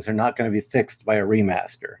drawings are not going to be fixed by a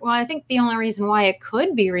remaster. Well, I think the only reason why it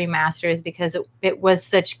could be remastered is because it was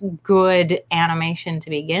such good animation to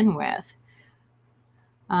begin with.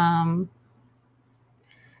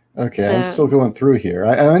 Okay, I'm still going through here.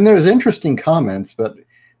 I mean, there's interesting comments, but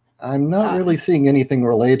I'm not really seeing anything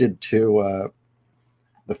related to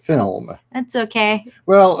the film. That's okay.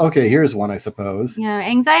 Well, okay, here's one, I suppose. You know,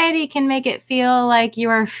 anxiety can make it feel like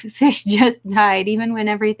your fish just died, even when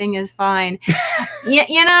everything is fine.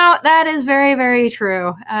 You know, that is very, very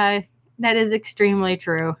true. That is extremely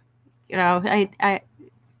true. You know,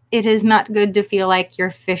 it is not good to feel like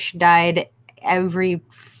your fish died every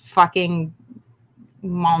fucking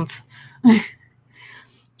month.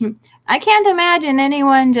 I can't imagine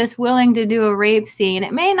anyone just willing to do a rape scene.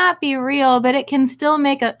 It may not be real, but it can still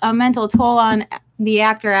make a mental toll on the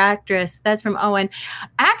actor, actress. That's from Owen.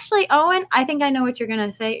 Actually, Owen, I think I know what you're going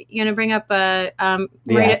to say. You're going to bring up the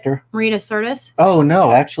actor? Marita Sirtis? Oh,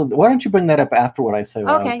 no, actually, why don't you bring that up after what I say?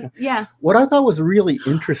 Okay, yeah. What I thought was really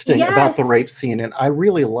interesting about the rape scene, and I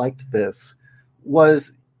really liked this,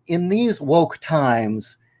 was in these woke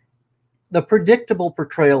times, the predictable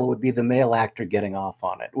portrayal would be the male actor getting off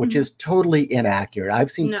on it, which is totally inaccurate. I've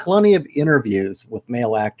seen plenty of interviews with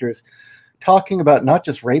male actors talking about not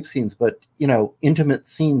just rape scenes, but, you know, intimate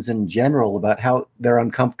scenes in general, about how they're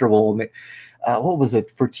uncomfortable. And what was it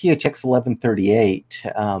for THX 1138?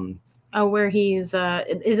 Where he's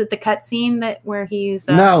is it the cut scene where he's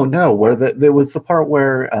no, where there was the part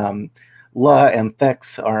where La and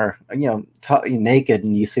Thex are, you know, naked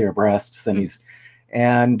and you see her breasts,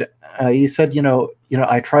 and he said, you know,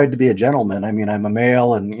 I tried to be a gentleman. I mean, I'm a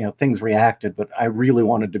male, and, you know, things reacted, but I really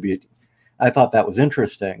wanted to be. I thought that was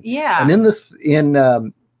interesting. Yeah. And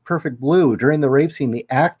in Perfect Blue, during the rape scene, the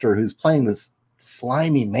actor who's playing this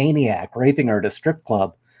slimy maniac raping her at a strip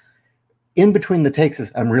club, in between the takes,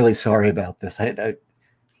 says, "I'm really sorry about this."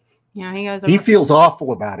 Yeah, he goes. He feels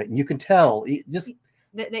awful about it, and you can tell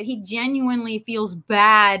that he genuinely feels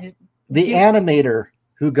bad. The animator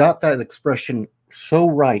who got that expression so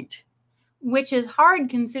right, which is hard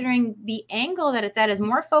considering the angle that it's at is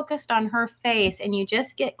more focused on her face, and you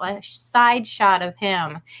just get a side shot of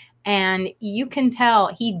him, and you can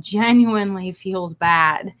tell he genuinely feels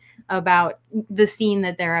bad about the scene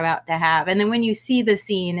that they're about to have. And then when you see the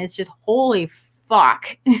scene, it's just holy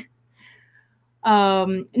fuck.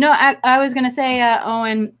 No, I was gonna say,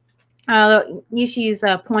 Owen, Nishi's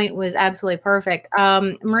point was absolutely perfect.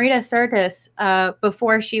 Marita Sirtis,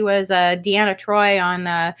 before she was Deanna Troi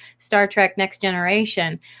on Star Trek Next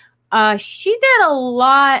Generation, she did a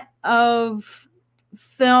lot of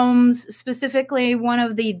films, specifically one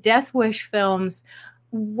of the Death Wish films,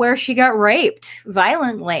 where she got raped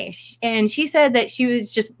violently. And she said that she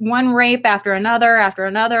was just one rape after another, after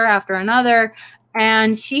another, after another.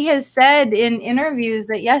 And she has said in interviews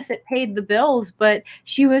that, yes, it paid the bills, but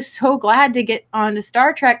she was so glad to get on to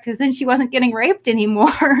Star Trek because then she wasn't getting raped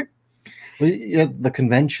anymore. Well, at the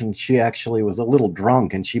convention, she actually was a little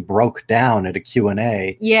drunk, and she broke down at a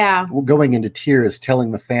Q&A. Yeah. Going into tears,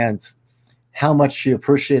 telling the fans how much she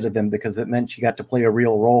appreciated them because it meant she got to play a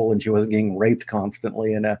real role and she wasn't getting raped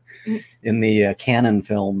constantly in the canon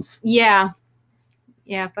films. Yeah.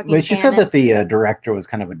 Yeah, fucking. But she said that the director was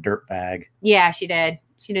kind of a dirtbag. Yeah, she did.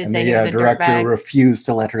 She did say he was a dirtbag. The director refused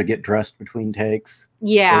to let her get dressed between takes.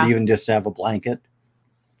 Yeah. Or even just have a blanket.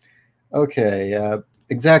 Okay.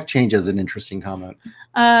 Exact Change is an interesting comment.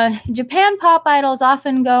 Japan pop idols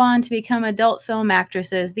often go on to become adult film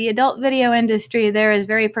actresses. The adult video industry there is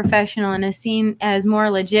very professional and is seen as more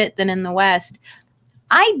legit than in the West.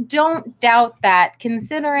 I don't doubt that,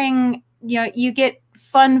 considering, you know, you get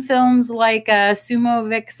fun films like Sumo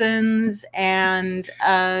Vixens and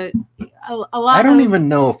a lot. I don't even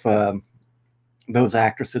know if those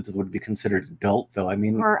actresses would be considered adult, though. I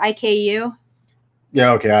mean, or IKU.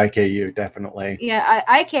 Yeah, okay, IKU, definitely. Yeah,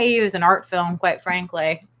 IKU is an art film, quite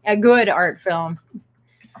frankly. A good art film.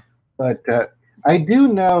 But I do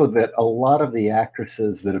know that a lot of the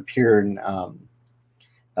actresses that appear in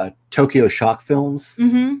Tokyo Shock films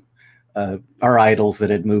are idols that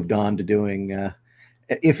had moved on to doing,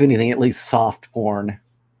 if anything, at least soft porn.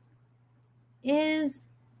 I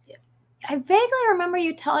vaguely remember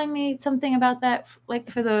you telling me something about that, like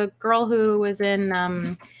for the girl who was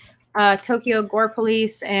in Tokyo Gore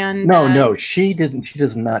Police and no, she didn't. She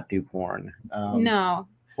does not do porn. No.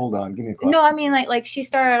 Hold on, give me a question. No, I mean like she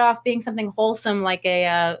started off being something wholesome, like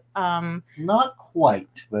a not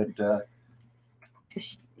quite, but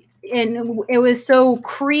and it was so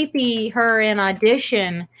creepy, her in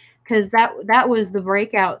Audition, because that was the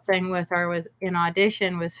breakout thing with her, was in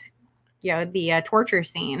Audition, was the torture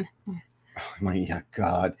scene. Oh my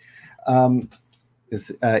God.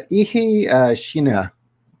 This Ihi Shina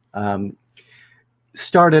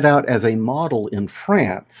started out as a model in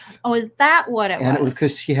France. Oh, is that what it was? And it was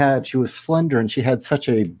because she was slender and she had such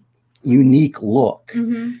a unique look.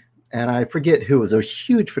 Mm-hmm. And I forget who, was a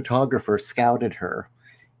huge photographer, scouted her.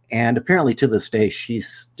 And apparently to this day, she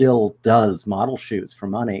still does model shoots for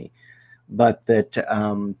money. But that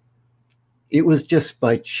it was just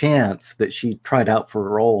by chance that she tried out for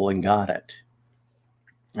a role and got it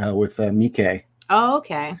with Mike. Oh,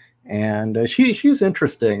 okay. And she's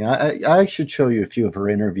interesting. I should show you a few of her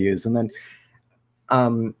interviews. And then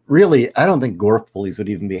really, I don't think Gore Police would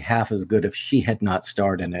even be half as good if she had not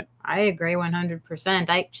starred in it. I agree 100%.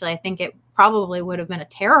 Actually, I think it probably would have been a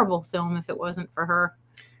terrible film if it wasn't for her.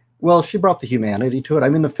 Well, she brought the humanity to it. I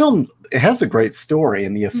mean, the film, it has a great story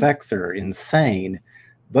and the effects are insane.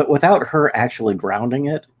 But without her actually grounding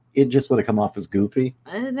it, it just would have come off as goofy.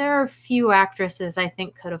 There are a few actresses I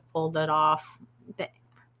think could have pulled it off.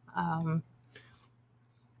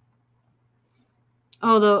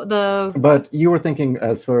 But you were thinking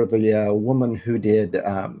as for the woman who did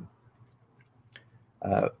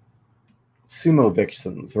Sumo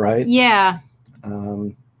Vixens, right? Yeah.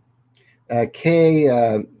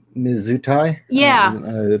 Kei Mizutai.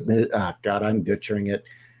 Yeah. God, I'm butchering it.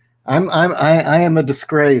 I am a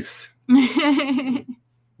disgrace.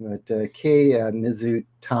 But Kei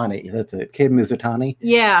Mizutani. That's it. Kei Mizutani.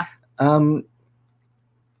 Yeah.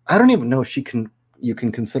 I don't even know if you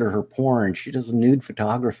can consider her porn. She does nude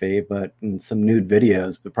photography, but and some nude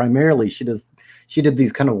videos. But primarily, she did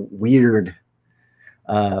these kind of weird,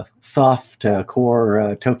 soft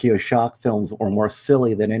core Tokyo Shock films, or more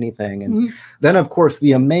silly than anything. And then, of course,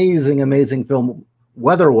 the amazing film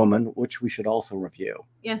Weather Woman, which we should also review.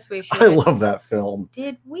 Yes, we should. I love that film.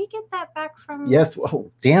 Did we get that back from? Yes. Oh,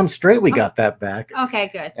 damn straight we got that back. Okay,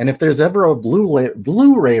 good. And if there's ever a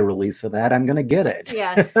Blu-ray release of that, I'm going to get it.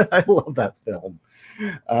 Yes. I love that film.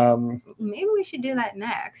 Maybe we should do that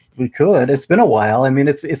next. We could. It's been a while. I mean,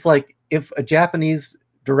 it's like if a Japanese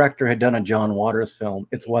director had done a John Waters film,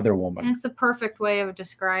 it's Weather Woman. It's the perfect way of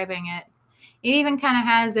describing it. It even kind of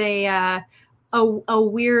has a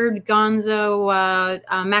weird gonzo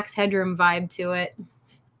Max Headroom vibe to it.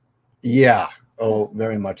 Yeah. Oh,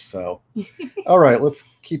 very much so. All right, let's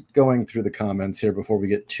keep going through the comments here before we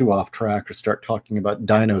get too off track or start talking about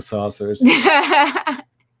dino saucers.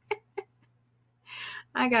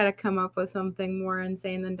 I gotta come up with something more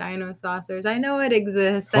insane than dino saucers. I know it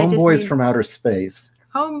exists. Homeboys from outer space.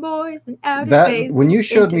 Homeboys in outer space. When you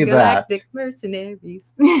showed me that.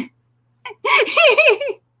 Mercenaries.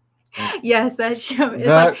 Yes, that show. It's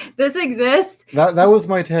like, this exists. That was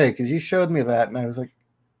my take, because you showed me that, and I was like,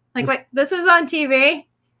 wait, this was on TV?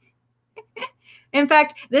 In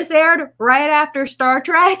fact, this aired right after Star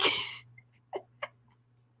Trek.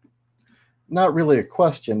 Not really a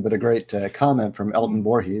question, but a great comment from Elton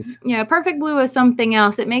Voorhees. Yeah, Perfect Blue is something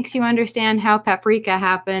else. It makes you understand how Paprika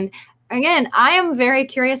happened. Again, I am very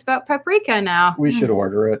curious about Paprika now. We should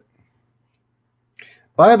order it.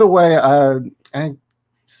 By the way, I'm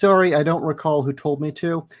sorry, I don't recall who told me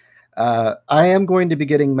to. I am going to be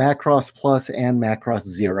getting Macross Plus and Macross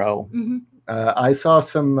Zero. I saw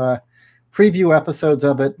some preview episodes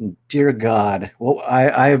of it, and dear God, well,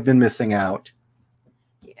 I have been missing out.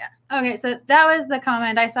 Okay, so that was the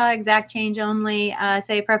comment. I saw Exact Change Only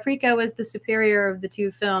say Paprika was the superior of the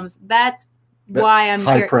two films. That's why I'm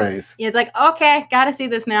high praise. Yeah, it's like, okay, gotta see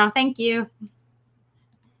this now. Thank you.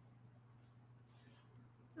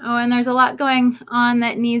 Oh, and there's a lot going on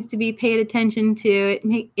that needs to be paid attention to.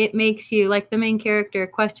 It makes you, like the main character,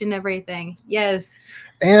 question everything. Yes.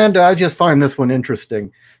 And I just find this one interesting.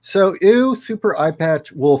 So, ew, super eye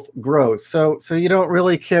patch wolf, gross. So you don't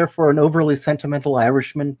really care for an overly sentimental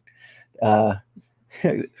Irishman, over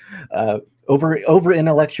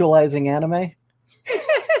intellectualizing anime?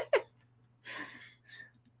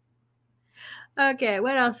 Okay,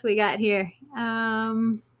 what else we got here?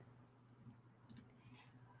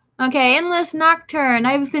 Okay, Endless Nocturne.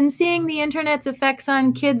 I've been seeing the internet's effects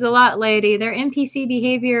on kids a lot lately. Their NPC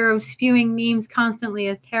behavior of spewing memes constantly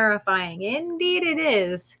is terrifying. Indeed it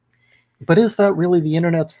is. But is that really the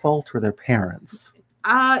internet's fault or their parents?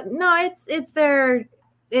 No,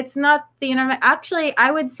 it's not the internet. Actually,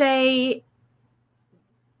 I would say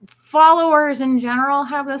followers in general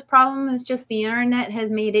have this problem. It's just the internet has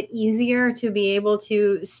made it easier to be able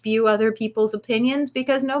to spew other people's opinions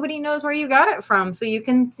because nobody knows where you got it from. So you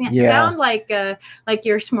can sound like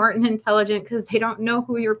you're smart and intelligent because they don't know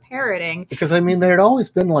who you're parroting. Because I mean, there had always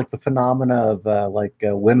been like the phenomena of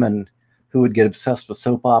women who would get obsessed with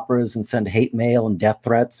soap operas and send hate mail and death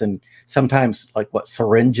threats, and sometimes like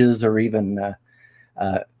syringes, or even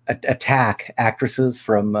attack actresses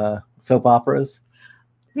from soap operas.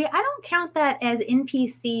 See, I don't count that as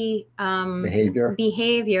NPC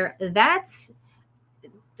behavior. That's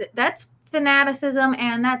fanaticism,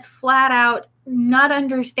 and that's flat out not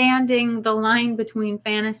understanding the line between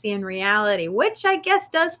fantasy and reality, which I guess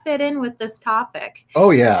does fit in with this topic.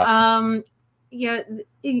 Oh yeah. Yeah,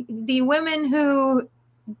 the women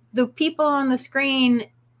the people on the screen,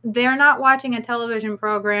 they're not watching a television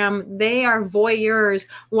program. They are voyeurs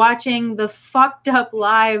watching the fucked up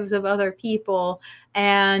lives of other people.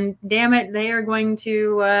 And damn it, they are going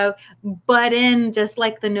to butt in just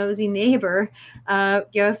like the nosy neighbor.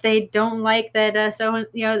 If they don't like that,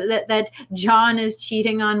 that John is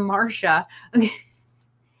cheating on Marcia.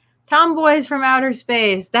 Tomboys from outer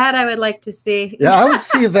space. That I would like to see. Yeah, I would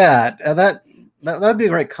see that. That'd be a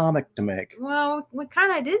great comic to make. Well, we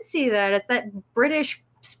kind of did see that. It's that British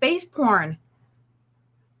space porn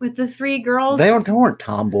with the three girls. They weren't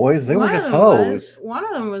tomboys. They were just hoes. One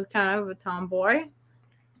of them was kind of a tomboy.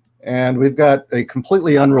 And we've got a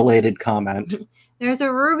completely unrelated comment. There's a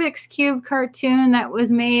Rubik's Cube cartoon that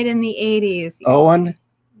was made in the 80s. Owen,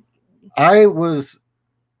 I was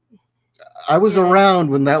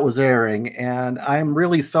around when that was airing, and I'm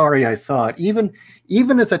really sorry I saw it.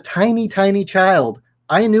 Even as a tiny, tiny child,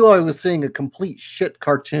 I knew I was seeing a complete shit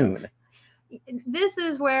cartoon. This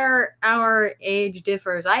is where our age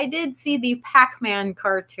differs. I did see the Pac-Man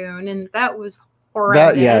cartoon, and that was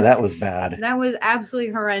horrendous. That was bad. That was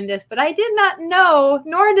absolutely horrendous. But I did not know,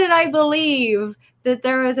 nor did I believe, that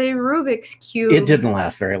there was a Rubik's Cube. It didn't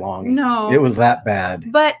last very long. No. It was that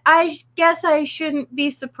bad. But I guess I shouldn't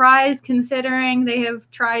be surprised, considering they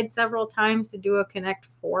have tried several times to do a Connect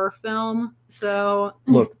 4 film. So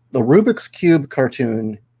look, the Rubik's Cube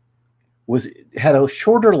cartoon had a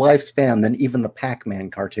shorter lifespan than even the Pac-Man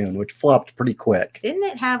cartoon, which flopped pretty quick. Didn't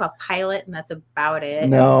it have a pilot, and that's about it?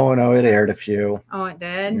 No, it aired a few. Oh, it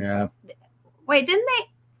did? Yeah. Wait, didn't they?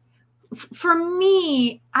 For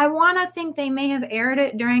me, I want to think they may have aired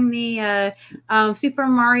it during the Super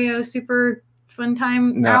Mario Super Fun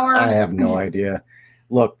Time Hour. I have no idea.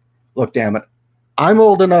 Look, damn it. I'm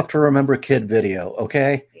old enough to remember Kid Video,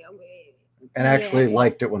 okay? And actually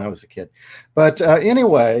liked it when I was a kid. But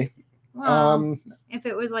anyway... Well, if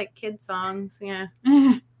it was like kid songs, yeah.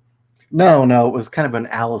 No, it was kind of an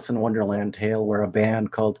Alice in Wonderland tale where a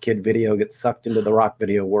band called Kid Video gets sucked into the rock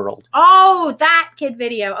video world. Oh, that Kid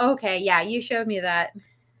Video. Okay, yeah, you showed me that.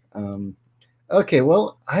 Okay,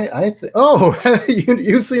 well,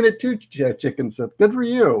 you've seen it too, Chicken Sith. Good for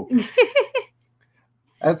you.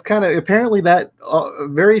 That's kind of, apparently that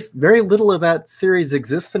very, very little of that series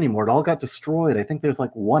exists anymore. It all got destroyed. I think there's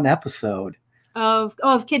like one episode. Of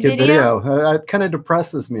Kid Video. It kind of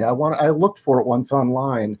depresses me. I looked for it once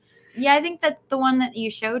online. Yeah, I think that's the one that you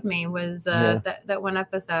showed me was that one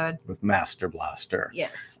episode with Master Blaster.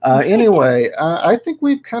 Yes. Anyway, I think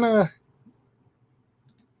we've kind of.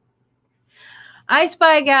 I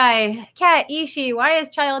Spy Guy, Kat Ishi. Why is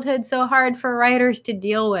childhood so hard for writers to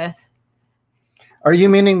deal with? Are you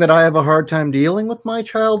meaning that I have a hard time dealing with my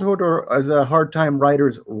childhood, or as a hard time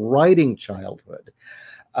writers writing childhood?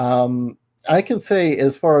 I can say,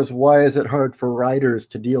 as far as why is it hard for writers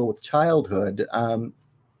to deal with childhood,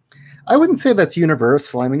 I wouldn't say that's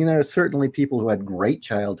universal. I mean, there are certainly people who had great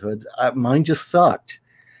childhoods. Mine just sucked.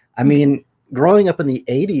 I mean, growing up in the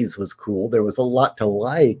 80s was cool. There was a lot to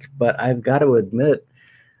like, but I've got to admit,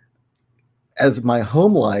 as my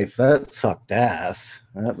home life, that sucked ass.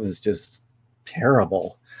 That was just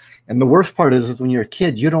terrible. And the worst part is when you're a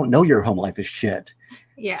kid, you don't know your home life is shit.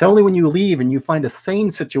 Yeah. It's only when you leave and you find a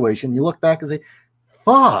sane situation, you look back and say,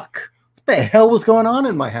 fuck, what the hell was going on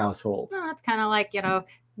in my household? Well, it's kind of like,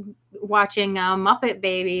 watching Muppet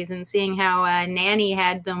Babies and seeing how Nanny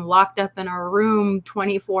had them locked up in a room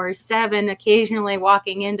 24/7, occasionally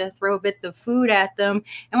walking in to throw bits of food at them.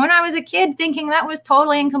 And when I was a kid, thinking that was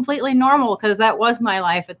totally and completely normal, because that was my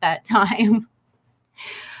life at that time.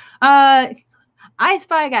 I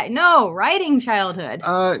Spy Guy. No, writing childhood.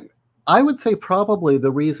 I would say probably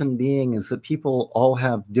the reason being is that people all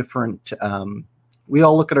have different, we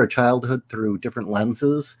all look at our childhood through different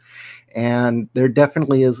lenses, and there's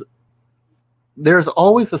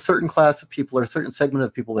always a certain class of people or a certain segment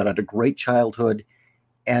of people that had a great childhood,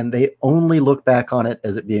 and they only look back on it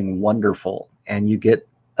as it being wonderful, and you get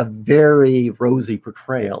a very rosy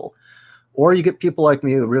portrayal. Or you get people like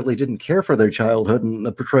me who really didn't care for their childhood, and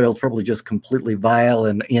the portrayal is probably just completely vile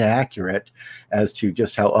and inaccurate as to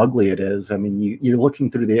just how ugly it is. I mean, you're looking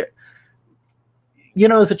through you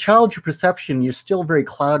know, as a child, your perception, you're still very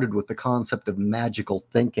clouded with the concept of magical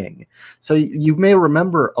thinking. So you may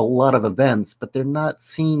remember a lot of events, but they're not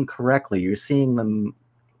seen correctly. You're seeing them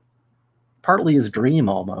partly as dream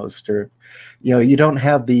almost, or, you know, you don't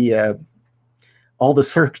have the all the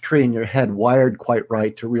circuitry in your head wired quite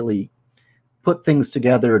right to really put things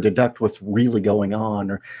together or deduct what's really going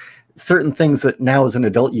on, or certain things that now as an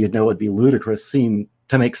adult you'd know would be ludicrous seem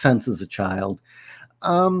to make sense as a child.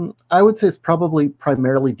 I would say it's probably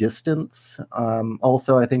primarily distance.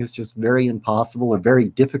 Also, I think it's just very impossible or very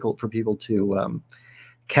difficult for people to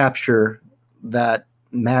capture that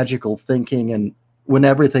magical thinking and when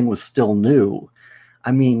everything was still new.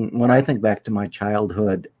 I mean, when I think back to my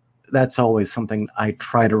childhood, that's always something I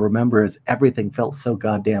try to remember, is everything felt so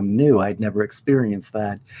goddamn new. I'd never experienced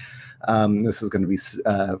that. This is going to be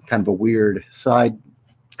kind of a weird side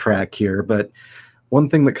track here, but one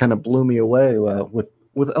thing that kind of blew me away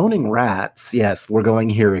with owning rats, yes, we're going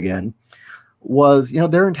here again, was, you know,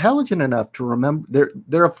 they're intelligent enough to remember.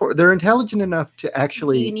 They're intelligent enough to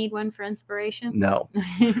actually. Do you need one for inspiration? No.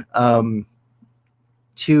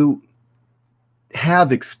 To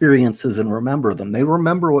have experiences and remember them. They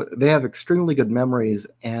remember they have extremely good memories,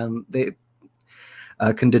 and they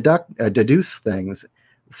can deduce things.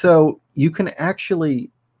 So you can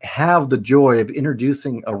actually have the joy of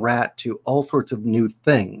introducing a rat to all sorts of new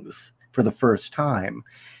things for the first time.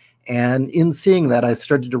 And in seeing that, I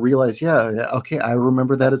started to realize, yeah, okay, I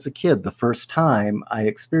remember that as a kid, the first time I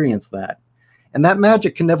experienced that. And that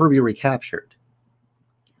magic can never be recaptured.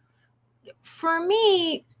 For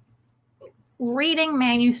me, reading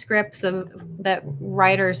manuscripts that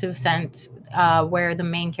writers have sent where the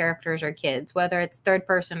main characters are kids, whether it's third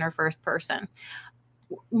person or first person,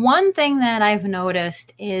 one thing that I've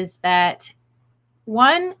noticed is that,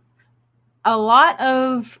 one, a lot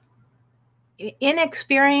of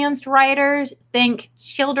inexperienced writers think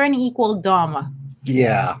children equal dumb.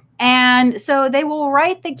 Yeah. And so they will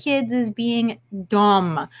write the kids as being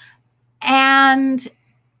dumb, and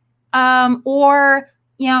or,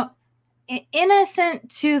 you know, innocent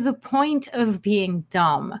to the point of being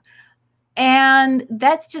dumb. And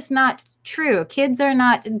that's just not true. Kids are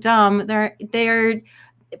not dumb. They're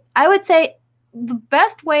I would say the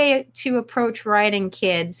best way to approach writing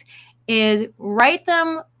kids is write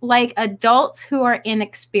them like adults who are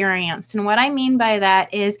inexperienced. And what I mean by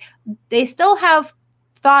that is they still have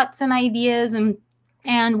thoughts and ideas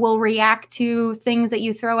and will react to things that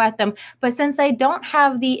you throw at them. But since they don't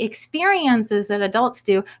have the experiences that adults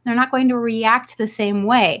do, they're not going to react the same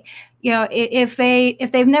way. You know, if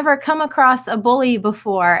they've never come across a bully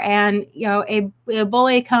before, and, you know, a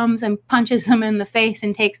bully comes and punches them in the face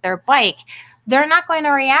and takes their bike, they're not going to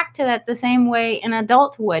react to that the same way an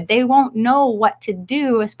adult would. They won't know what to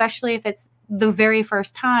do, especially if it's the very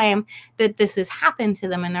first time that this has happened to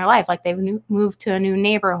them in their life, like they've moved to a new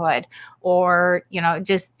neighborhood, or, you know,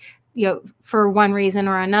 just, you know, for one reason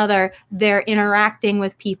or another, they're interacting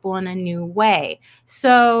with people in a new way.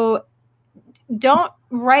 So don't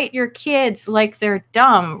write your kids like they're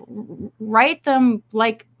dumb. Write them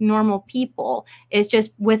like normal people. It's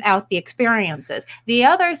just without the experiences. The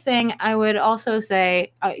other thing I would also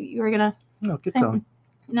say, you were gonna. No, keep going.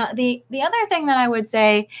 No, the other thing that I would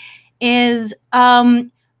say is try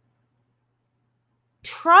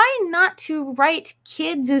not to write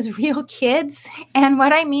kids as real kids. And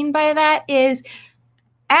what I mean by that is,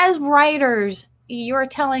 as writers, you're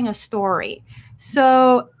telling a story.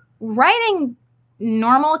 So writing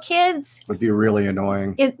normal kids would be really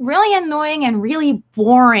annoying. It's really annoying and really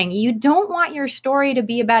boring. You don't want your story to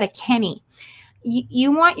be about a Kenny.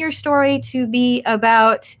 You want your story to be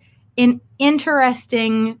about an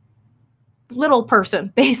interesting little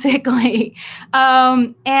person, basically.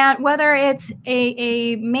 And whether it's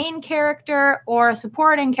a main character or a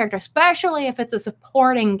supporting character, especially if it's a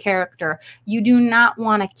supporting character, you do not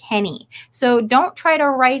want a Kenny. So don't try to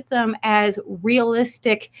write them as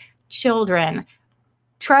realistic children.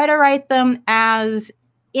 Try to write them as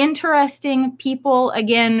interesting people,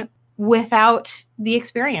 again, without the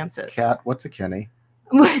experiences. Kat, what's a Kenny?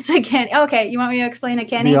 What's a Kenny? Okay, you want me to explain a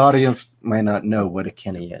Kenny? The audience might not know what a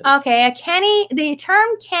Kenny is. Okay, a Kenny, the term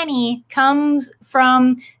Kenny comes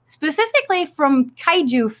from, specifically from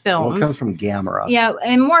kaiju films. Well, it comes from Gamera. Yeah,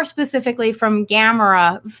 and more specifically from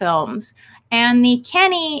Gamera films. And the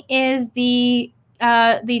Kenny is the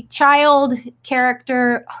child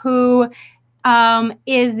character who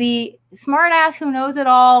is the smartass who knows it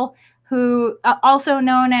all, who also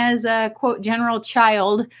known as a quote general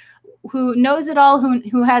child, who knows it all,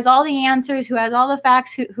 who has all the answers, who has all the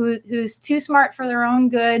facts, who's too smart for their own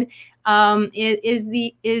good,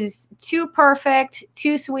 is too perfect,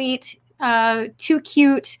 too sweet, too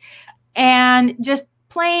cute, and just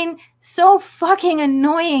plain so fucking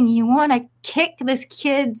annoying. You want to kick this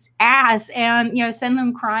kid's ass and, you know, send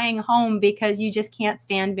them crying home because you just can't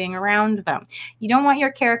stand being around them. You don't want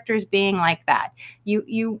your characters being like that.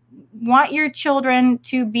 You want your children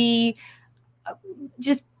to be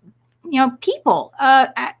just, you know, people.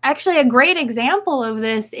 Actually, a great example of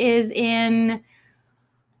this is in,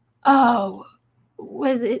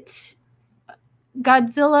 was it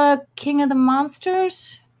Godzilla King of the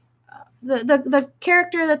Monsters? The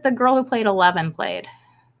character that the girl who played 11 played.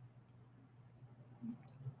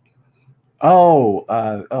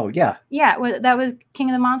 Yeah. Yeah, that was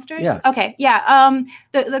King of the Monsters? Yeah. Okay, yeah.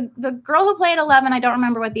 The girl who played 11, I don't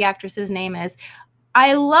remember what the actress's name is.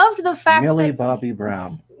 I loved the fact Millie Bobby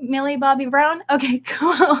Brown. Millie Bobby Brown? Okay,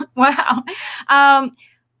 cool. Wow.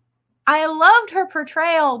 I loved her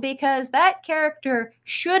portrayal because that character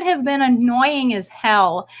should have been annoying as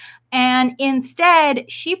hell. And instead,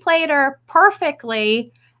 she played her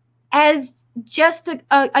perfectly as just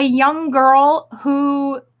a young girl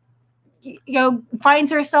who, you know,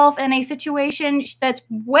 finds herself in a situation that's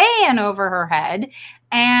way in over her head.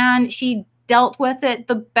 And she dealt with it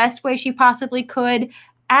the best way she possibly could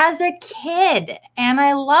as a kid. And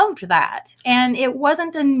I loved that. And it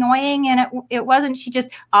wasn't annoying, and it wasn't she just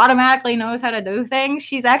automatically knows how to do things.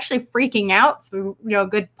 She's actually freaking out through, you know, a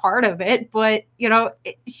good part of it, but, you know,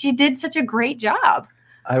 she did such a great job.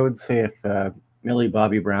 I would say if Millie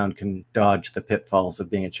Bobby Brown can dodge the pitfalls of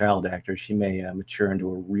being a child actor, she may mature into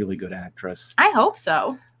a really good actress. I hope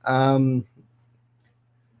so.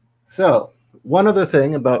 So one other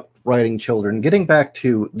thing about writing children, getting back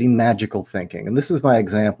to the magical thinking, and this is my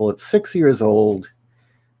example. It's 6 years old,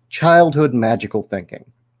 childhood magical thinking.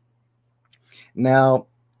 Now,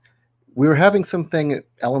 we were having something at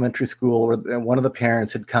elementary school where one of the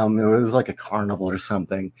parents had come. It was like a carnival or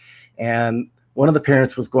something, and one of the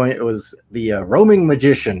parents was going, it was the roaming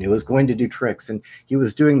magician who was going to do tricks, and he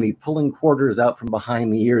was doing the pulling quarters out from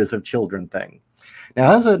behind the ears of children thing.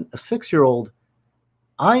 Now, as a 6-year-old,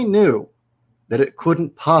 I knew that it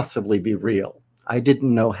couldn't possibly be real. I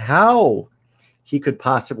didn't know how he could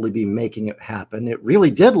possibly be making it happen. It really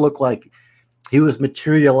did look like he was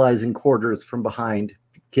materializing quarters from behind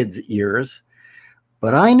kids' ears.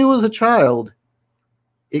 But I knew as a child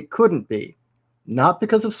it couldn't be. Not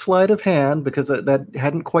because of sleight of hand, because that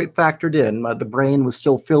hadn't quite factored in. The brain was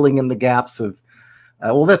still filling in the gaps of,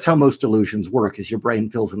 well, that's how most illusions work, is your brain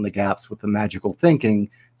fills in the gaps with the magical thinking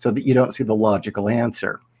so that you don't see the logical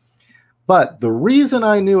answer. But the reason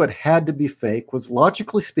I knew it had to be fake was,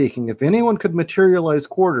 logically speaking, if anyone could materialize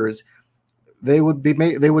quarters, they would be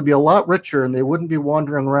a lot richer, and they wouldn't be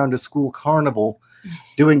wandering around a school carnival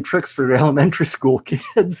doing tricks for elementary school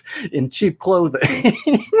kids in cheap clothing.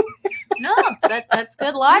 No, that's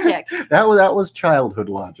good logic. That was childhood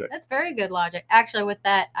logic. That's very good logic. Actually, with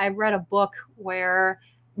that, I read a book where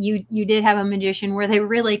you did have a magician where they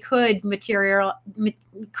really could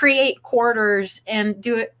create quarters and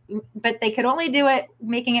do it, but they could only do it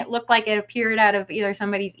making it look like it appeared out of either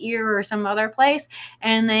somebody's ear or some other place,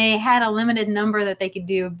 and they had a limited number that they could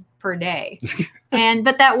do per day.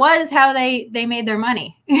 But that was how they made their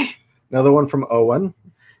money. Another one from Owen.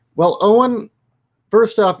 Well, Owen,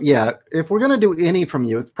 first off, yeah, if we're going to do any from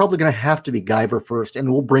you, it's probably going to have to be Guyver first,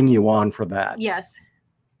 and we'll bring you on for that. Yes.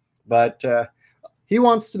 But he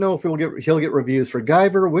wants to know if he'll get reviews for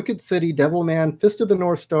Guyver, Wicked City, Devilman, Fist of the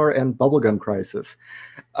North Star, and Bubblegum Crisis.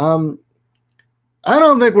 I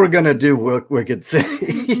don't think we're going to do Wicked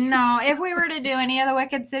City. No, if we were to do any of the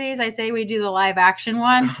Wicked Cities, I'd say we do the live action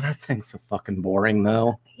one. Oh, that thing's so fucking boring,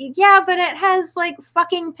 though. Yeah, but it has, like,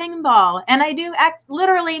 fucking pinball. And I do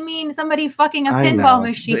literally mean somebody fucking a pinball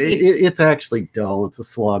machine. It's actually dull. It's a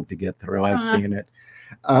slog to get through. I've seen it.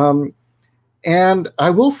 And I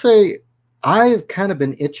will say, I've kind of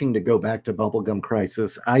been itching to go back to Bubblegum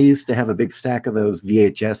Crisis. I used to have a big stack of those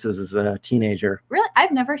VHSs as a teenager. Really?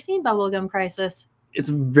 I've never seen Bubblegum Crisis. It's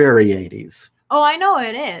very 80s. Oh, I know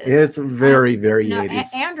it is. It's very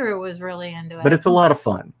 80s. Andrew was really into it. But it's a lot of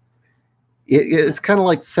fun. It's kind of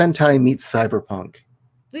like Sentai meets Cyberpunk.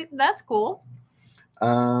 That's cool.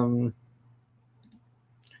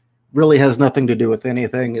 Really has nothing to do with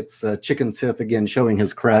anything. It's Chicken Sith again showing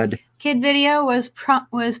his cred. Kid Video was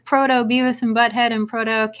proto Beavis and Butthead and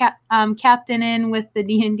proto Captain In with the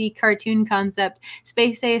D&D cartoon concept.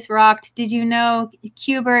 Space Ace rocked. Did you know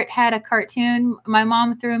Qbert had a cartoon? My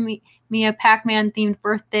mom threw me a Pac-Man themed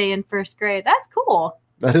birthday in first grade. That's cool.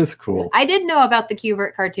 That is cool. I did know about the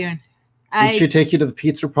Qbert cartoon. Did she take you to the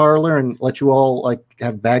pizza parlor and let you all like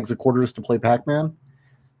have bags of quarters to play Pac-Man?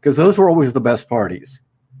 Because those were always the best parties.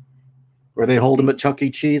 Where they hold them at Chuck E.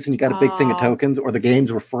 Cheese and you got a big thing of tokens, or the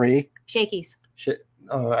games were free. Shakies.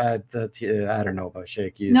 I don't know about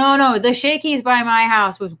Shakies. No, the Shakies by my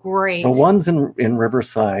house was great. The ones in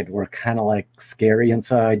Riverside were kind of like scary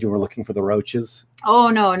inside. You were looking for the roaches. Oh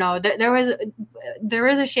no, there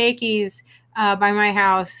is a Shakies by my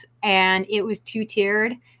house, and it was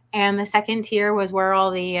 2-tiered. And the second tier was where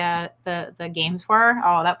all the games were.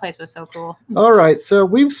 Oh, that place was so cool. All right, so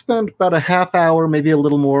we've spent about a half hour, maybe a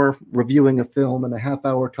little more, reviewing a film, and a half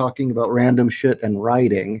hour talking about random shit and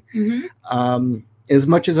writing. Mm-hmm. As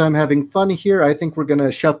much as I'm having fun here, I think we're going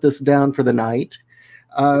to shut this down for the night.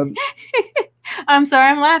 I'm sorry,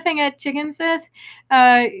 I'm laughing at Chicken Sith.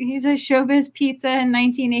 He's a Showbiz Pizza in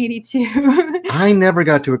 1982. I never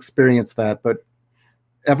got to experience that, but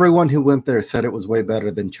everyone who went there said it was way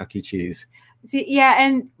better than Chuck E. Cheese. See, yeah,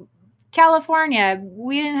 and California,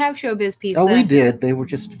 we didn't have Showbiz Pizza. Oh, we did. They were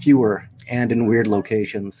just fewer and in weird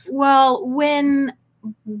locations. Well,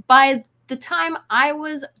 by the time I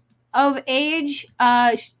was of age,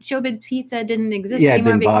 Showbiz Pizza didn't exist anymore. Yeah,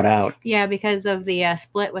 anymore. It been bought out. Yeah, because of the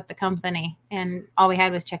split with the company, and all we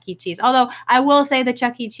had was Chuck E. Cheese. Although I will say the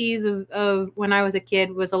Chuck E. Cheese of when I was a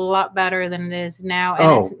kid was a lot better than it is now.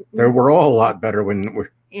 And they were all a lot better when we're.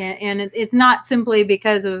 Yeah, and it's not simply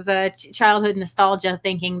because of childhood nostalgia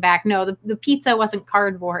thinking back. No, the pizza wasn't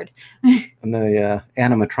cardboard. And the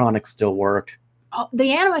animatronics still worked. Oh, the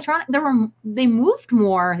animatronic, they moved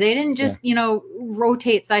more. They didn't just,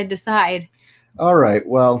 rotate side to side. All right.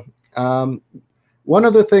 Well, one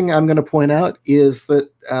other thing I'm going to point out is that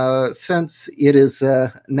since it is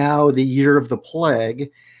now the year of the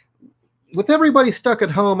plague, with everybody stuck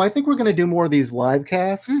at home, I think we're going to do more of these live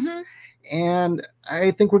casts. Mm-hmm. And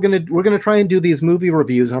I think we're gonna try and do these movie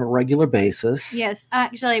reviews on a regular basis. Yes,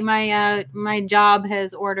 actually, my job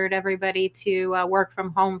has ordered everybody to work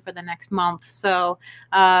from home for the next month. So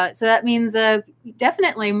that means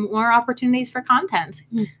definitely more opportunities for content.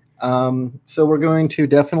 So we're going to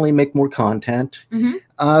definitely make more content.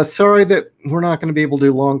 Mm-hmm. Sorry that we're not going to be able to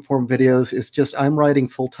do long form videos. It's just I'm writing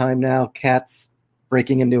full time now. Kat's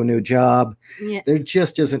breaking into a new job. Yeah. There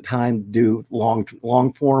just isn't time to do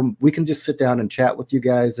long form. We can just sit down and chat with you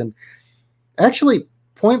guys. And actually,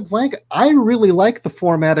 point blank, I really like the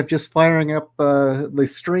format of just firing up the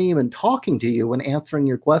stream and talking to you and answering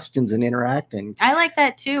your questions and interacting. I like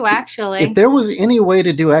that too, actually. If there was any way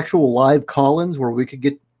to do actual live call-ins where we could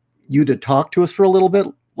get you to talk to us for a little bit,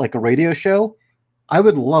 like a radio show, I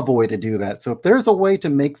would love a way to do that. So if there's a way to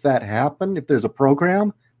make that happen, if there's a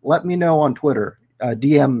program, let me know on Twitter.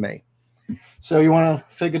 DM me. So you want to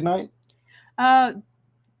say goodnight?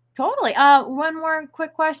 Totally. One more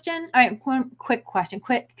quick question.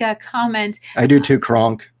 Quick comment. I do too,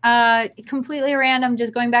 Kronk. Completely random.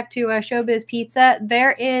 Just going back to Showbiz Pizza.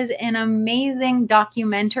 There is an amazing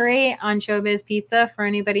documentary on Showbiz Pizza for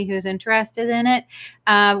anybody who's interested in it,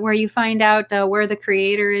 where you find out where the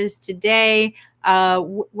creator is today,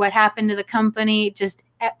 what happened to the company,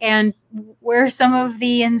 and where some of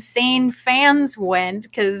the insane fans went,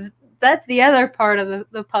 because that's the other part of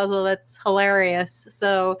the puzzle that's hilarious.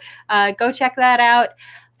 So go check that out.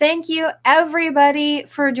 Thank you, everybody,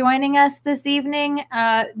 for joining us this evening.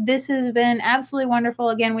 This has been absolutely wonderful.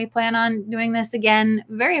 Again, we plan on doing this again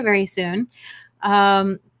very, very soon.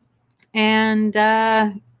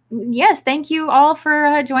 Yes, thank you all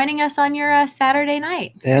for joining us on your Saturday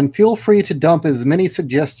night. And feel free to dump as many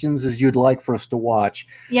suggestions as you'd like for us to watch.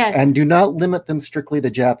 Yes. And do not limit them strictly to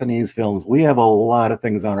Japanese films. We have a lot of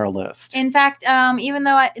things on our list. In fact, even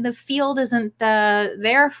though the field isn't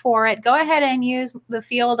there for it, go ahead and use the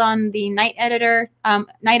field on the Night Editor,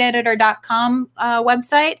 nighteditor.com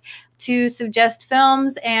website to suggest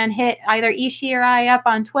films, and hit either Ishi or I up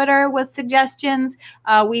on Twitter with suggestions.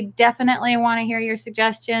 We definitely want to hear your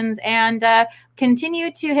suggestions, and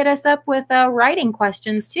continue to hit us up with writing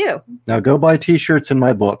questions too. Now go buy t-shirts and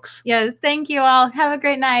my books. Yes, thank you all. Have a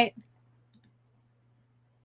great night.